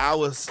 I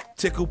was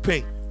tickled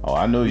pink. Oh,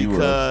 I know you were.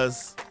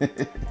 Because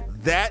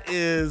that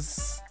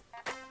is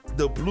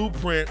the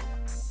blueprint.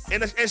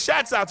 And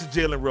shouts out to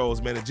Jalen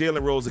Rose, man, the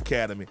Jalen Rose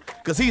Academy,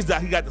 because he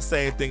got the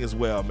same thing as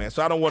well, man.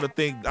 So I don't want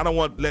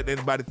to let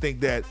anybody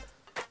think that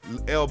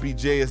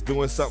LBJ is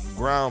doing something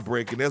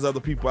groundbreaking. There's other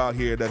people out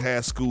here that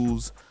have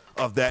schools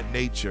of that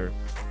nature.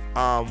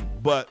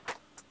 But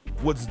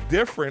what's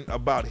different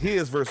about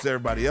his versus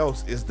everybody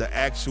else is the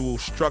actual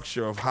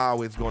structure of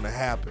how it's going to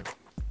happen.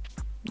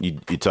 You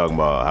talking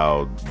about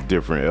how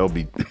different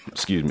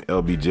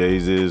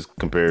LBJ's is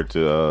compared to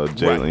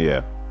Jalen? Right.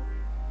 Yeah.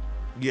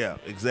 Yeah,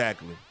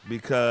 exactly.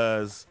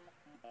 Because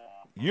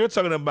you're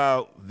talking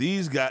about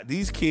these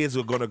kids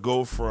are going to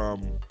go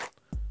from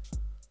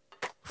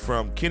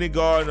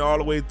kindergarten all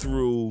the way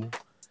through,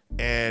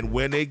 and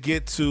when they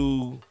get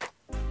to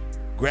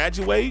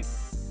graduate,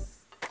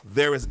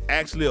 there is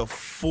actually a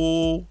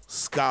full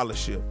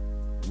scholarship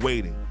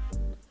waiting.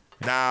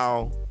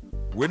 Now,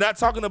 we're not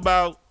talking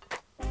about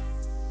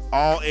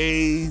all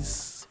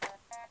A's,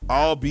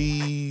 all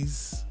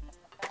B's.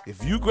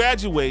 If you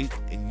graduate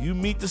and you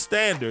meet the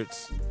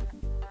standards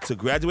to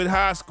graduate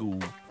high school,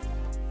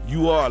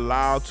 you are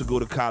allowed to go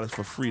to college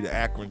for free to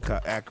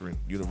Akron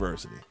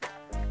University.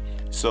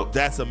 So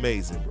that's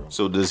amazing, bro.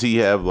 So does he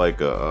have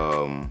like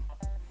a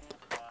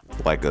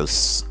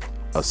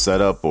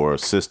setup or a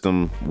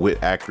system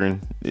with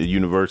Akron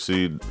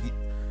University?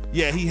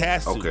 Yeah, he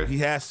has to. Okay. He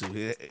has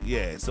to.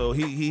 Yeah. So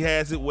he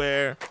has it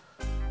where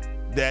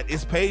that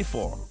it's paid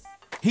for.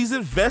 He's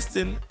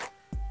investing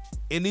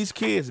in these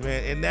kids,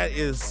 man, and that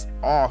is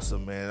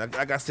awesome, man.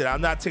 Like I said, I'm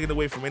not taking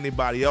away from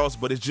anybody else,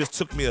 but it just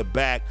took me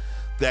aback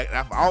that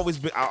I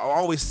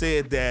always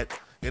said that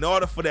in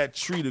order for that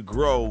tree to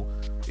grow,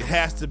 it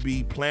has to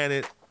be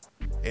planted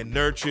and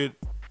nurtured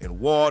and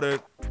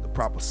watered, the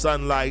proper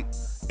sunlight,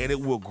 and it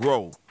will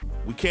grow.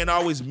 We can't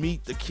always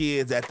meet the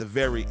kids at the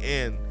very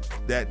end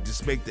that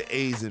just make the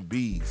A's and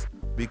B's,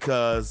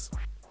 because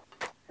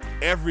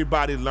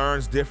everybody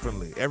learns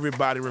differently.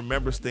 Everybody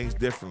remembers things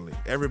differently.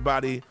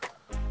 Everybody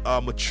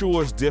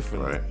matures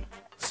differently. Right.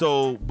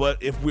 So,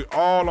 but if we're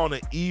all on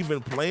an even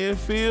playing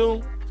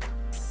field,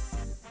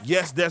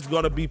 yes, there's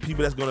going to be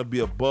people that's going to be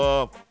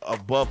above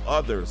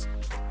others,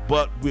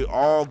 but we're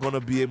all going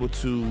to be able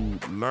to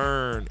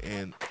learn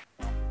and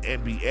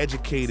be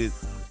educated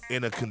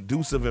in a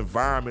conducive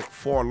environment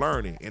for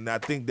learning. And I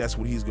think that's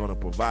what he's going to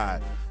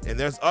provide. And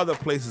there's other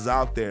places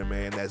out there,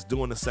 man, that's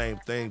doing the same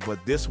thing,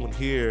 but this one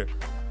here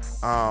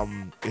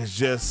is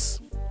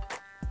just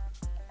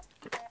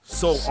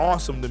so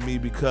awesome to me,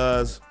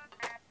 because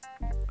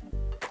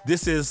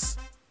this is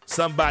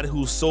somebody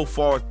who's so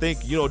forward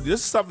thinking. You know,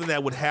 this is something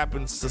that would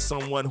happen to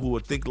someone who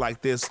would think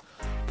like this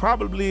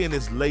probably in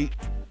his late,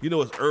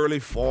 his early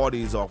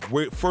 40s or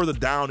further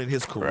down in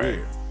his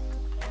career. Right.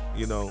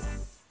 You know.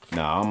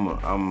 Now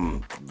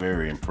I'm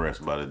very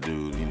impressed by the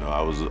dude. You know,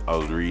 I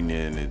was reading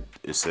it, and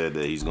it said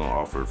that he's gonna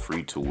offer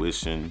free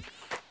tuition,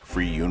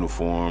 free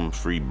uniforms,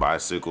 free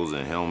bicycles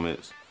and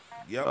helmets.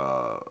 Yep.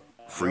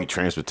 Free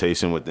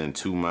transportation within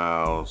 2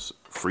 miles,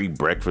 free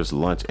breakfast,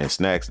 lunch, and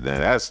snacks.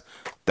 Then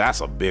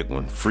that's a big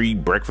one. Free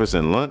breakfast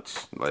and lunch,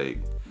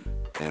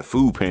 and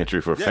food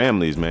pantry for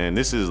families, man.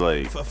 This is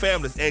like for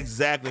families,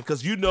 exactly.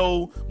 Because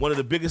one of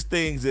the biggest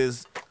things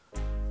is a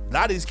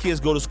lot of these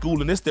kids go to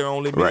school and it's their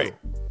only meal. Right.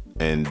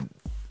 And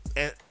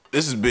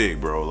this is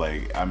big, bro.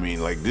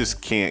 This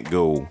can't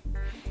go.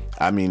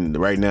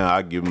 Right now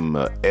I give him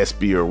a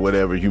ESPY or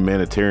whatever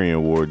humanitarian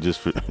award just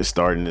for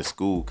starting this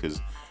school,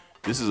 because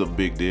this is a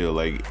big deal.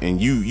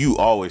 And you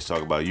always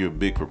talk about, you're a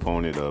big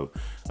proponent of,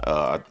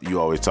 you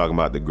always talk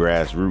about the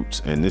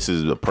grassroots, and this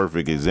is a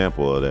perfect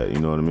example of that. You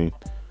know what I mean?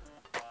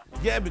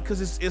 Yeah,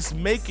 because it's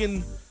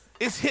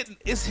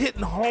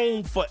hitting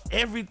home for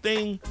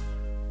everything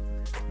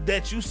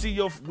that you see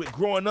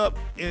growing up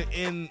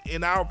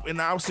in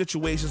our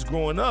situations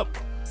growing up.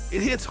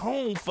 It hits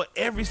home for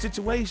every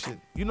situation.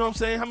 You know what I'm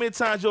saying? How many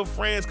times your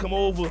friends come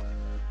over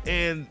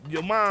and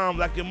your mom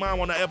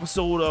on the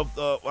episode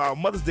of our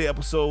Mother's Day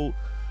episode,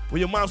 when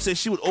your mom said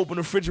she would open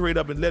the refrigerator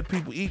up and let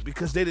people eat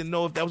because they didn't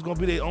know if that was going to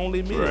be their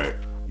only meal. Right.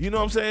 You know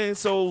what I'm saying?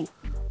 So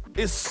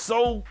it's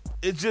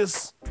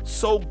just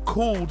so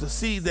cool to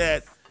see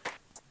that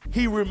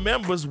he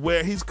remembers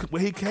where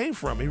he came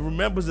from. He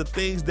remembers the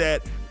things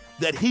that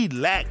he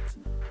lacked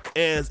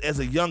as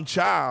a young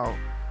child,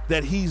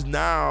 that he's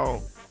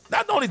now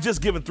not only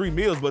just giving 3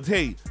 meals, but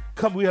hey,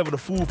 come, we have a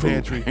food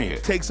pantry.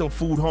 Take some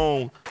food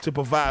home to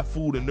provide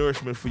food and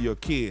nourishment for your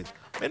kids.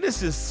 Man,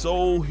 this is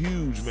so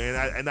huge,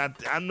 man.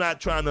 I'm not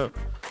trying to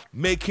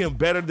make him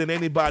better than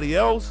anybody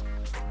else,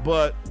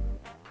 but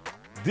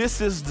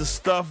this is the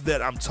stuff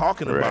that I'm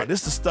talking about. Right.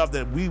 This is the stuff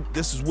that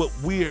this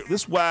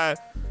is why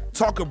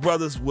Talker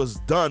Brothers was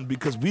done,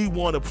 because we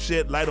want to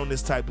shed light on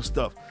this type of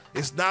stuff.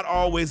 It's not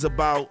always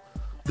about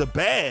the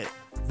bad.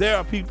 There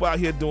are people out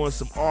here doing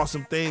some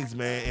awesome things,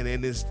 man,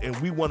 and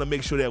we want to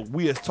make sure that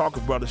we as Talker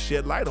Brothers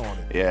shed light on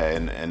it. Yeah,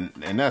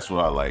 and that's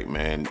what I like,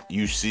 man.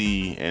 You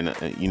see, and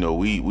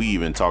we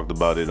even talked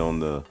about it on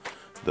the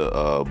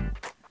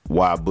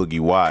Why Boogie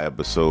Why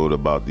episode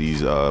about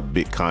these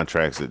big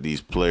contracts that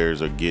these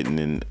players are getting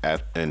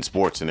in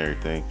sports and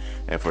everything,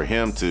 and for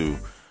him to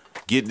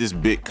get this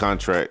big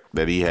contract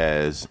that he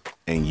has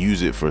and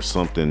use it for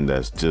something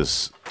that's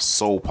just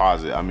so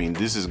positive. I mean,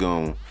 this is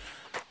gonna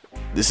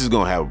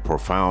have a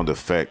profound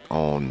effect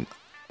on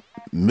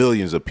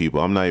millions of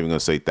people. I'm not even gonna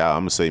say thousands.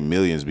 I'm gonna say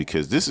millions,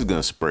 because this is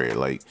gonna spread.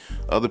 Like,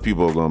 other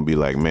people are gonna be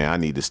like, man, I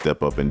need to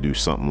step up and do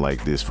something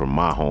like this for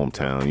my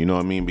hometown. You know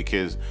what I mean?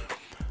 Because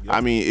I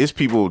mean, it's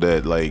people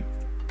that like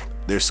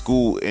their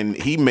school, and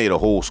he made a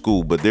whole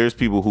school, but there's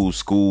people whose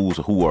schools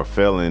who are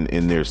failing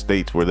in their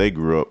states where they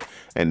grew up,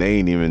 and they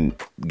ain't even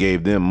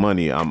gave them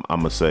money. I'm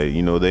gonna say,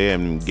 you know, they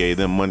haven't gave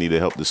them money to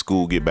help the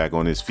school get back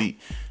on its feet.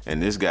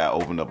 And this guy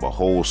opened up a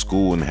whole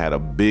school and had a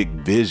big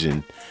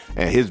vision,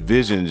 and his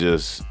vision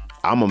just,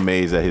 I'm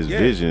amazed at his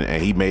vision,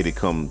 and he made it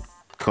come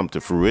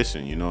to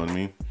fruition. You know what I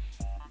mean?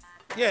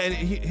 Yeah, and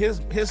his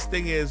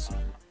thing is,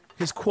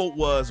 his quote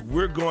was,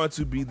 "We're going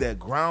to be that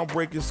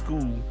groundbreaking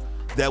school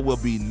that will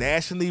be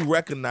nationally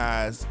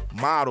recognized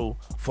model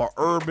for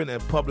urban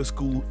and public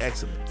school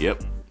excellence."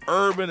 Yep.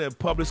 Urban and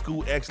public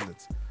school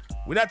excellence.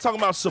 We're not talking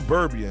about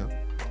suburbia.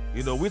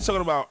 You know, we're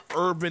talking about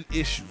urban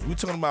issues. We're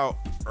talking about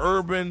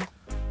urban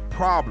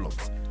problems.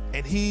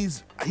 And he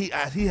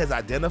has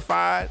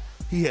identified,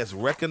 he has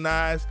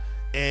recognized,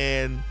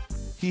 and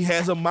he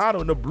has a model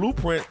and a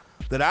blueprint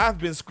that I've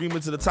been screaming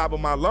to the top of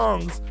my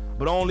lungs,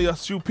 but only a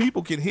few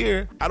people can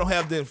hear. I don't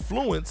have the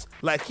influence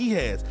like he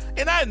has.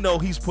 And I know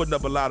he's putting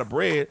up a lot of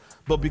bread,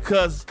 but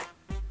because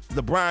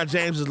LeBron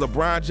James is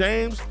LeBron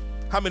James,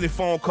 how many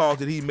phone calls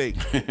did he make?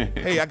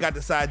 Hey, I got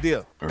this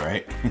idea.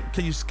 Right.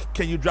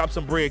 Can you drop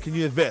some bread? Can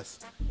you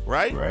invest?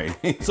 Right?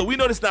 Right. So we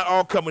know it's not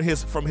all coming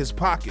from his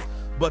pocket,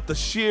 but the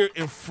sheer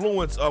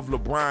influence of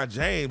LeBron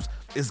James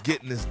is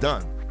getting this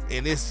done.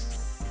 And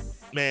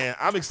man,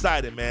 I'm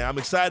excited, man. I'm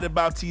excited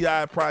about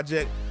T.I.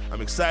 project. I'm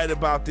excited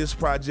about this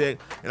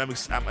project, and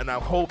I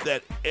hope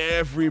that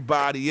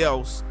everybody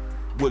else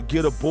would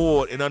get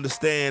aboard and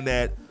understand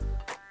that,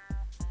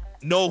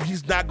 no,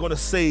 he's not going to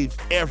save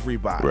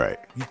everybody. Right.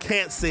 You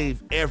can't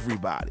save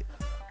everybody.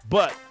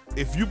 But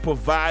if you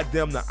provide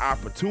them the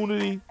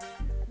opportunity,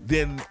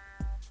 then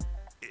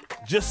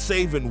just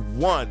saving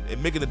one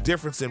and making a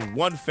difference in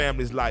one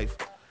family's life,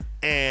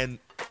 and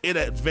it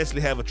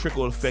eventually have a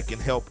trickle effect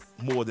and help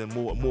more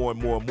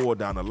and more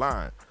down the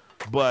line.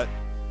 But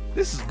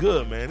this is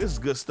good, man. This is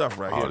good stuff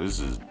right here.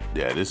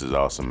 This is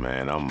awesome,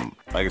 man. I'm,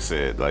 like I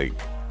said, like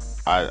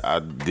I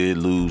did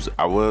lose.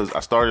 I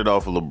started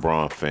off a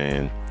LeBron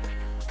fan,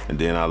 and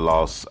then I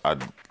lost. I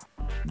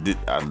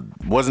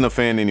wasn't a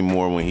fan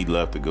anymore when he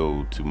left to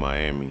go to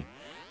Miami.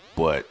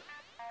 But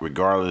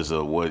regardless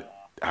of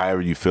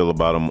however you feel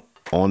about him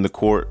on the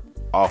court,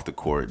 off the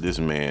court, this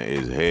man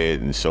is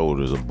head and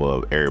shoulders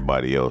above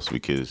everybody else,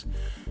 because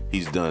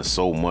he's done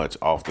so much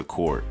off the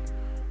court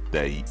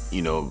that,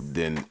 you know,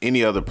 than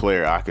any other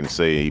player I can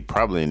say,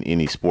 probably in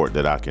any sport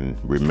that I can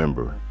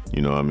remember.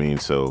 You know what I mean?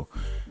 So,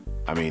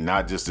 I mean,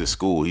 not just at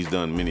school, he's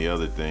done many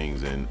other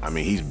things, and I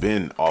mean, he's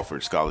been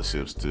offered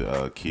scholarships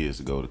to kids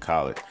to go to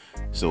college.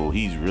 So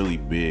he's really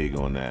big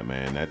on that,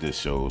 man. That just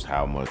shows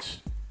how much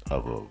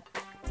of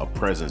a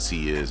presence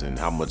he is and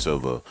how much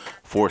of a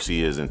force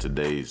he is in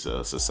today's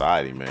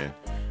society, man.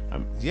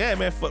 Yeah,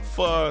 man,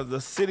 for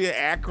the city of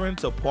Akron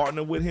to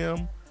partner with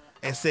him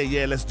and say,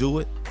 yeah, let's do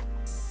it.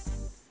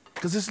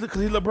 Because he's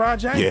LeBron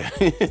James. Yeah.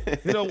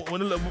 You know,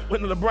 when the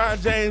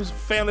LeBron James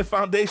Family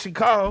Foundation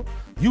called,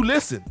 you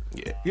listen.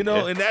 Yeah. You know,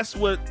 yeah. And that's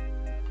what,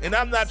 and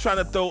I'm not trying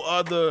to throw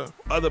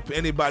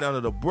anybody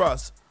under the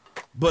bus,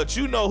 but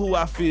you know who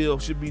I feel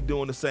should be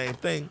doing the same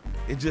thing.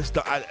 It's just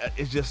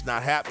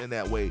not happening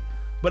that way.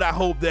 But I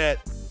hope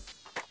that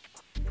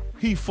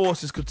he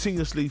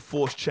continuously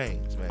force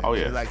change, man. Oh,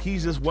 yeah. Like,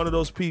 he's just one of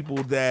those people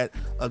that,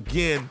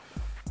 again,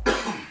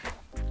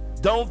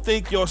 don't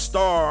think your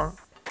star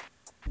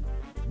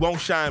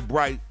won't shine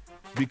bright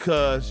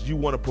because you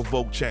want to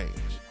provoke change.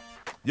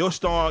 Your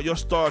star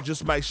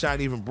just might shine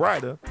even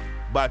brighter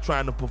by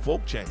trying to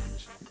provoke change,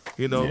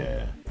 you know?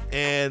 Yeah.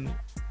 And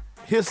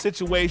his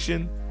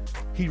situation,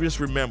 he just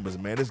remembers,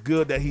 man. It's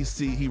good that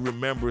he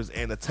remembers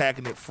and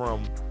attacking it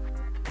from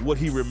what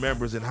he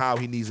remembers and how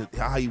he needs it,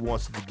 how he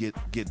wants it to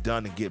get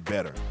done and get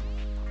better.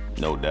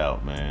 No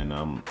doubt, man.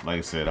 Like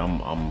I said,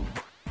 I'm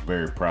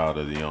very proud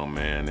of the young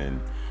man, and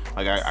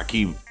like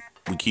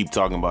we keep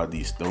talking about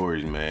these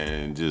stories, man,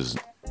 and just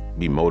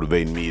be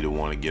motivating me to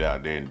want to get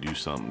out there and do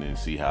something and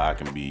see how I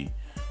can be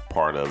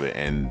part of it.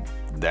 And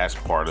that's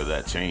part of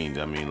that change.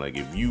 I mean, like,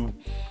 if you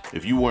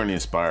weren't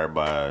inspired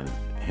by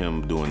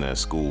him doing that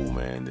school,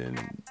 man,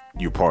 then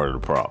you're part of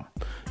the problem.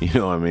 You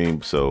know what I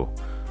mean? So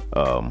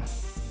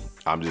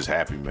I'm just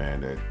happy,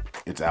 man, that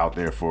it's out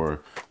there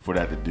for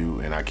that to do,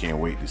 and I can't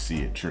wait to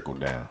see it trickle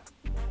down.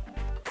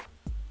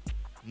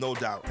 No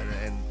doubt.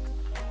 And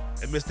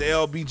Mr.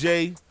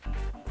 LBJ,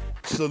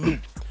 salute.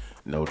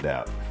 No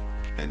doubt.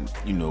 And,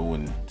 you know,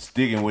 when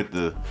sticking with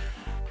the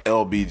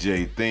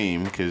LBJ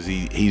theme, because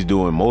he's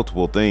doing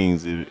multiple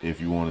things,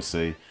 if you want to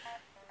say,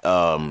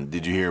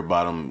 did you hear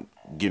about him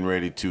getting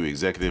ready to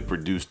executive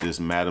produce this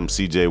Madam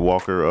C.J.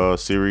 Walker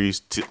series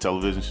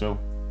television show.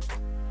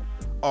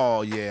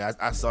 Oh yeah,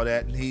 I saw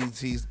that, and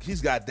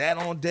he's got that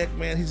on deck,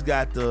 man. He's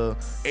got the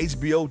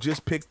HBO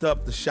just picked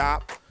up The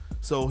Shop,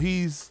 so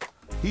he's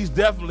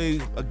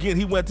definitely, again,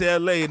 he went to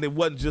LA, and it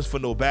wasn't just for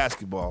no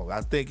basketball.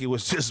 I think it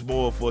was just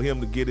more for him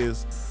to be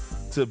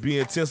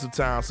in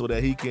Tinseltown so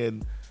that he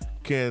can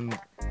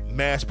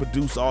mass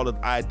produce all the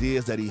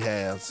ideas that he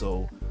has.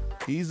 So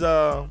he's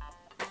a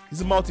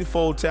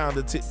multifold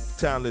talented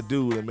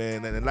dude,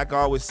 man. And like I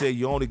always say,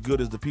 you're only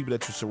good as the people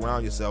that you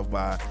surround yourself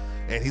by.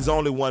 And he's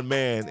only one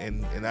man,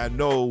 and I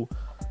know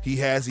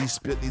he's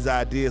spitting these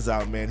ideas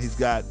out, man. He's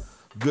got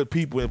good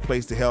people in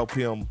place to help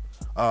him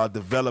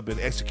develop and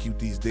execute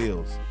these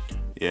deals.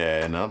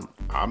 Yeah, and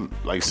I'm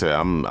like I said,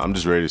 I'm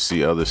just ready to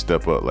see others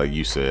step up. Like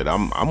you said,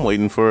 I'm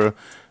waiting for.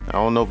 I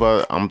don't know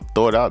if I'm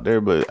throw it out there,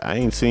 but I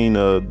ain't seen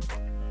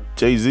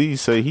Jay-Z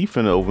say he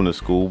finna open a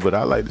school. But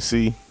I like to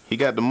see he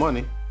got the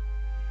money.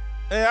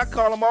 And I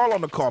call them all on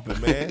the carpet,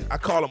 man. I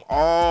call them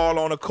all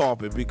on the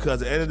carpet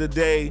because at the end of the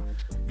day,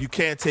 you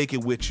can't take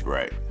it with you.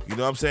 Right. You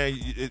know what I'm saying?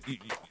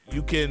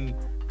 You can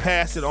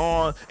pass it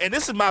on. And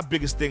this is my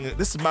biggest thing.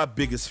 This is my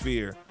biggest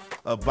fear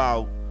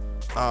about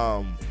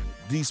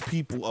these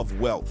people of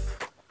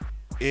wealth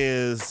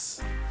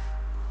is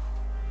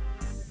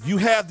you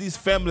have these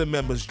family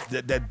members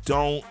that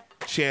don't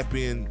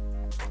champion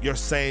your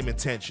same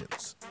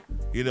intentions.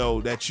 You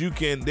know, that you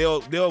can,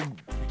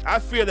 I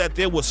fear that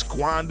they will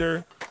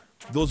squander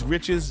those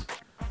riches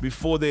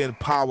before they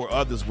empower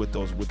others with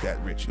that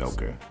riches.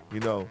 Okay. You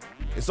know,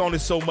 it's only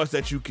so much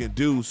that you can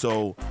do.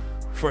 So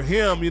for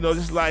him, you know,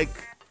 just like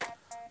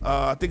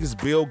I think it's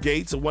Bill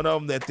Gates or one of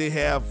them that they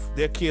have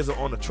their kids are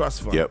on a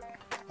trust fund. Yep.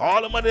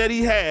 All the money that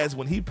he has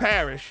when he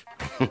perish,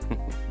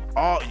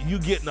 you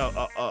getting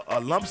a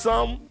lump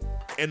sum,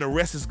 and the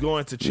rest is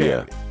going to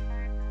charity.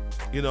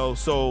 Yeah. You know,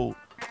 so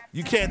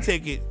you can't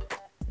take it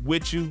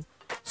with you.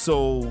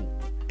 So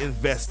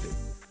invest it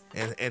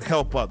and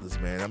help others,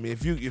 man. I mean,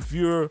 if you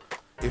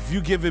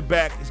give it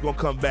back, it's gonna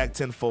come back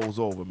tenfold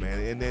over, man.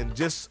 And then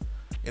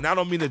and I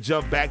don't mean to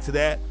jump back to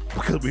that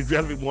because we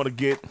really want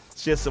to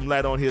shed some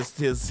light on his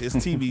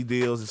TV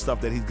deals and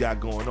stuff that he's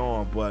got going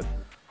on. But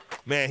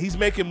man, he's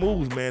making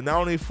moves, man. Not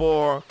only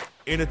for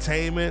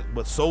entertainment,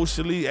 but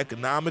socially,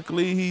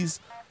 economically,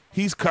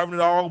 he's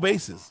covering all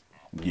bases.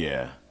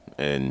 Yeah,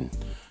 and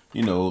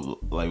you know,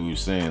 like we were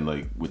saying,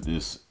 like with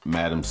this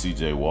Madam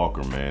C.J.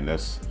 Walker, man,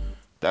 that's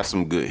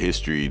some good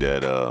history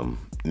that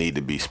need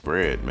to be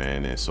spread,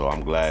 man. And so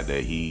I'm glad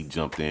that he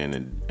jumped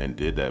in and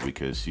did that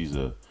because she's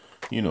a,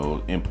 you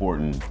know,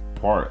 important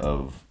part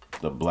of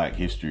the Black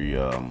history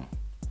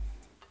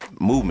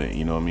movement.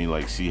 You know what I mean?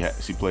 Like she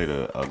played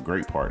a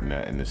great part in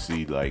that, and to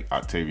see like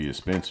Octavia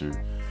Spencer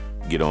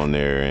get on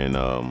there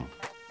and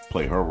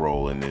play her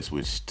role in this,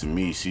 which to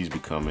me she's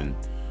becoming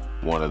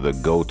one of the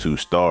go-to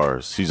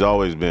stars. She's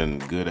always been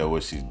good at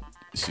what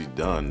she's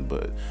done,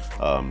 but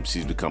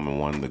she's becoming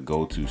one of the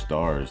go-to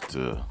stars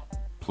to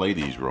play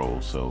these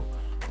roles. So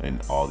in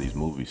all these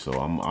movies. So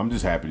I'm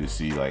just happy to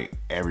see like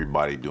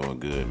everybody doing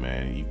good,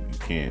 man. You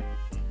can't.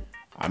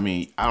 I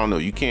mean, I don't know.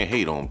 You can't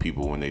hate on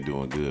people when they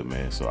doing good,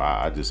 man. So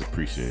I just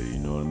appreciate it. You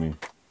know what I mean?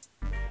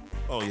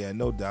 Oh yeah,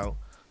 no doubt.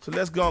 So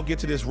let's go and get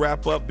to this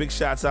wrap up. Big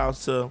shouts out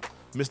to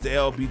Mr.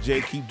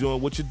 LBJ. Keep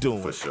doing what you're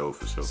doing. For sure.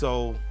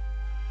 So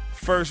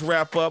first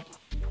wrap up,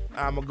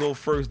 I'm gonna go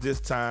first this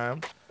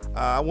time.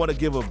 I want to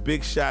give a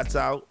big shout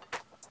out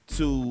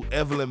to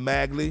Evelyn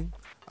Magley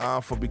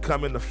for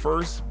becoming the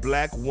first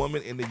Black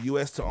woman in the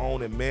U.S. to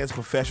own a men's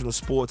professional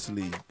sports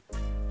league.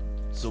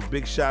 So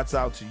big shouts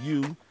out to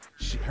you.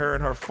 Her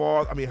and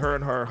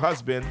her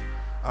husband,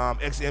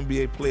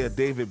 ex-NBA player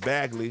David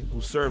Bagley,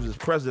 who serves as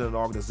president of the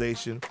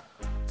organization.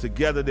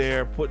 Together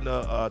they're putting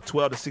a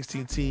 12 to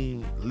 16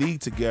 team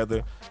league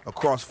together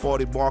across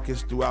 40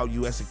 markets throughout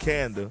U.S. and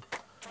Canada.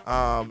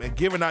 And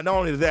giving not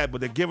only that,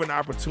 but they're giving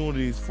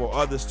opportunities for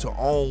others to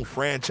own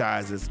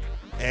franchises.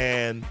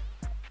 And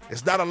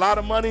it's not a lot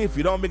of money. If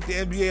you don't make the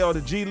NBA or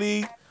the G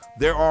League,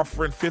 they're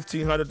offering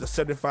 $1,500 to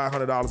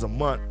 $7,500 a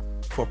month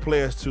for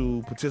players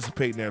to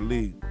participate in their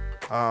league.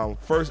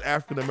 First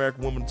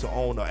African-American woman to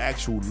own an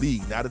actual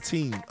league, not a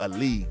team, a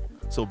league.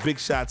 So big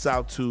shouts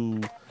out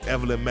to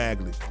Evelyn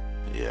Magley.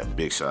 Yeah,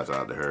 big shouts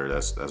out to her.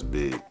 That's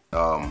big.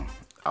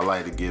 I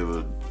like to give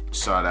a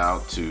shout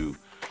out to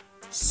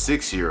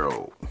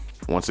 6-year-old.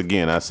 Once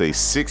again, I say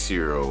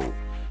 6-year-old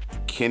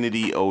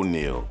Kennedy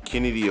O'Neal.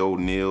 Kennedy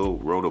O'Neal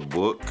wrote a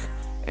book,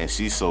 and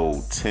she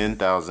sold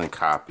 10,000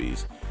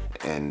 copies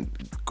and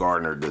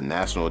garnered the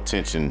national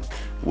attention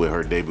with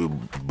her debut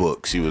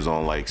book. She was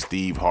on like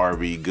Steve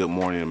Harvey, Good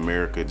Morning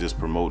America, just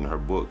promoting her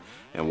book.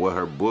 And what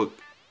her book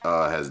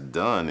has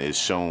done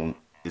is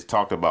it's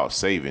talked about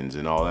savings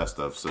and all that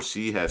stuff. So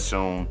she has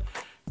shown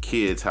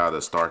kids how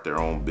to start their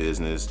own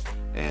business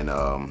and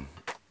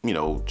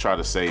try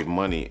to save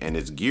money, and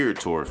it's geared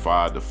toward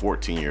 5 to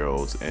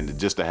 14-year-olds. And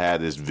just to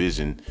have this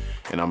vision,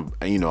 and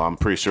I'm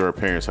pretty sure her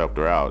parents helped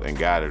her out and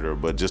guided her,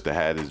 but just to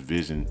have this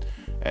vision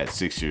at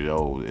 6 years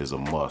old is a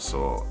must.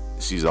 So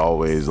she's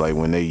always like,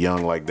 when they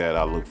young like that,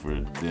 I look for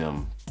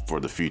them for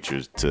the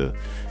future to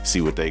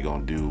see what they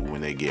gonna do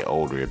when they get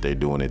older if they're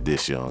doing it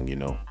this young, you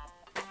know.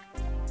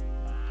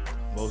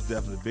 Most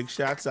definitely. Big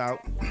shots out.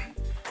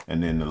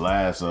 And then the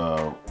last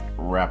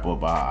wrap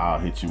up I'll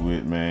hit you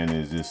with, man,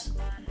 is just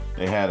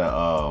they had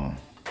a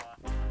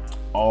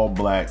all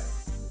black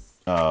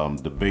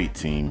debate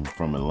team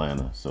from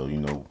Atlanta. So, you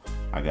know,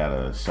 I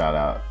gotta shout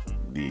out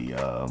the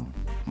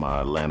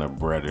my Atlanta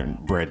brethren.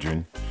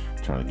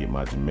 Trying to get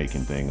my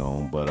Jamaican thing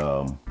on, but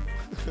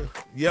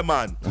yeah,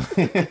 man.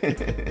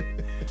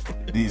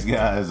 These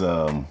guys,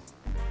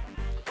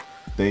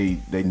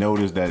 they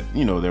noticed that,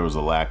 you know, there was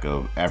a lack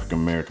of African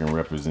American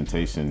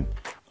representation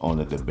on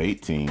the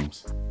debate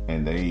teams,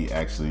 and they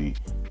actually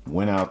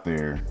went out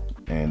there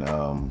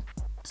and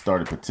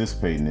started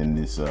participating in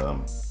this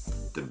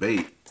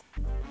debate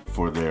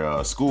for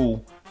their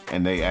school,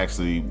 and they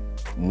actually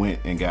went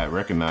and got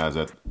recognized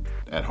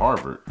at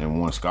Harvard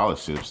and won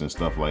scholarships and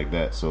stuff like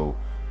that. So,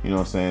 you know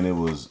what I'm saying? It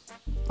was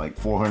like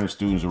 400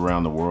 students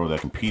around the world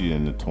that competed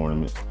in the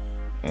tournament,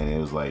 and it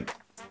was like,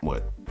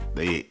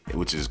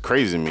 which is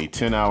crazy to me,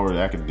 10-hour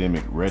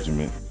academic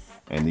regimen,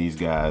 and these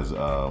guys,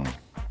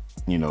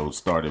 you know,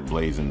 started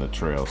blazing the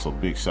trail. So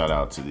big shout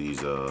out to these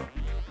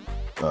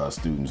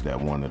students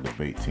that won the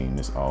debate team,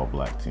 this all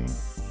black team.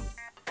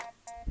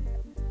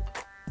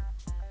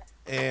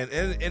 And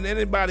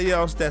anybody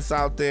else that's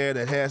out there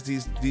that has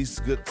these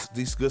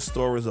good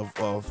stories of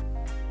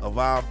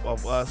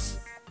us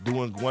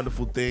doing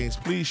wonderful things,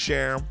 please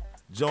share them.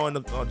 Join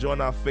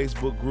our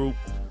Facebook group.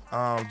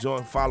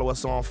 Follow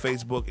us on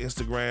Facebook,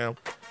 Instagram,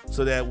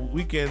 so that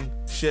we can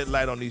shed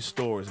light on these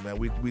stories, man.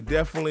 We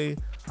definitely,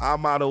 our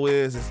motto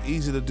is, it's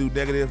easy to do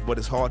negative, but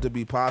it's hard to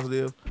be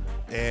positive.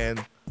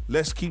 And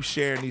let's keep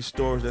sharing these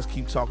stories. Let's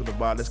keep talking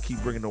about it. Let's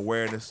keep bringing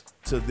awareness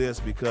to this,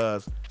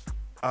 because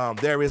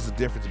there is a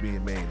difference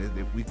being made.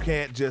 We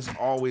can't just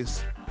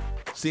always,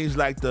 seems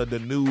like the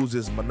news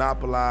is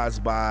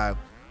monopolized by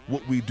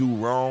what we do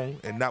wrong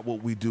and not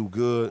what we do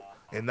good.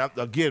 And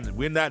again,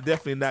 we're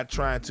definitely not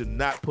trying to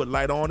not put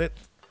light on it,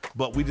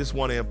 but we just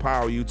want to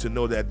empower you to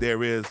know that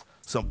there is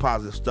some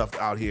positive stuff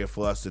out here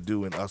for us to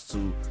do and us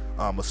to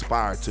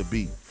aspire to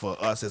be,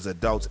 for us as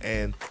adults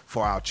and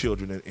for our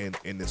children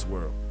in this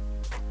world.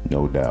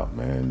 No doubt,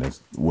 man.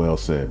 That's well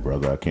said,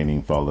 brother. I can't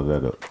even follow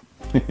that up.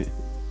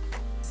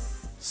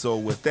 So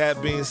with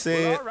that being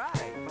said,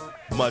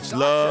 much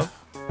love.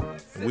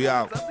 We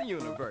out.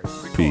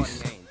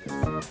 Peace.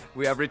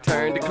 We have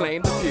returned to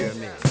claim the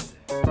pyramid.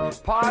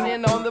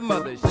 Partying on the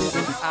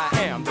mothership. I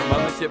am the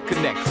mothership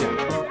connection.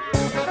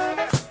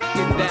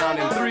 Getting down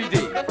in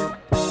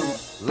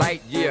 3D.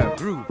 Light year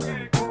groove.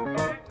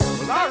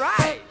 Well, all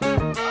right.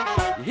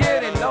 You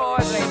hear the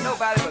noise? Ain't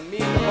nobody but me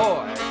and the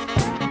boys.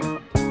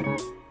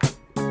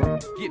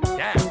 Get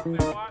down.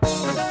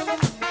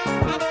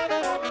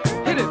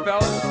 Hit it,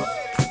 fellas.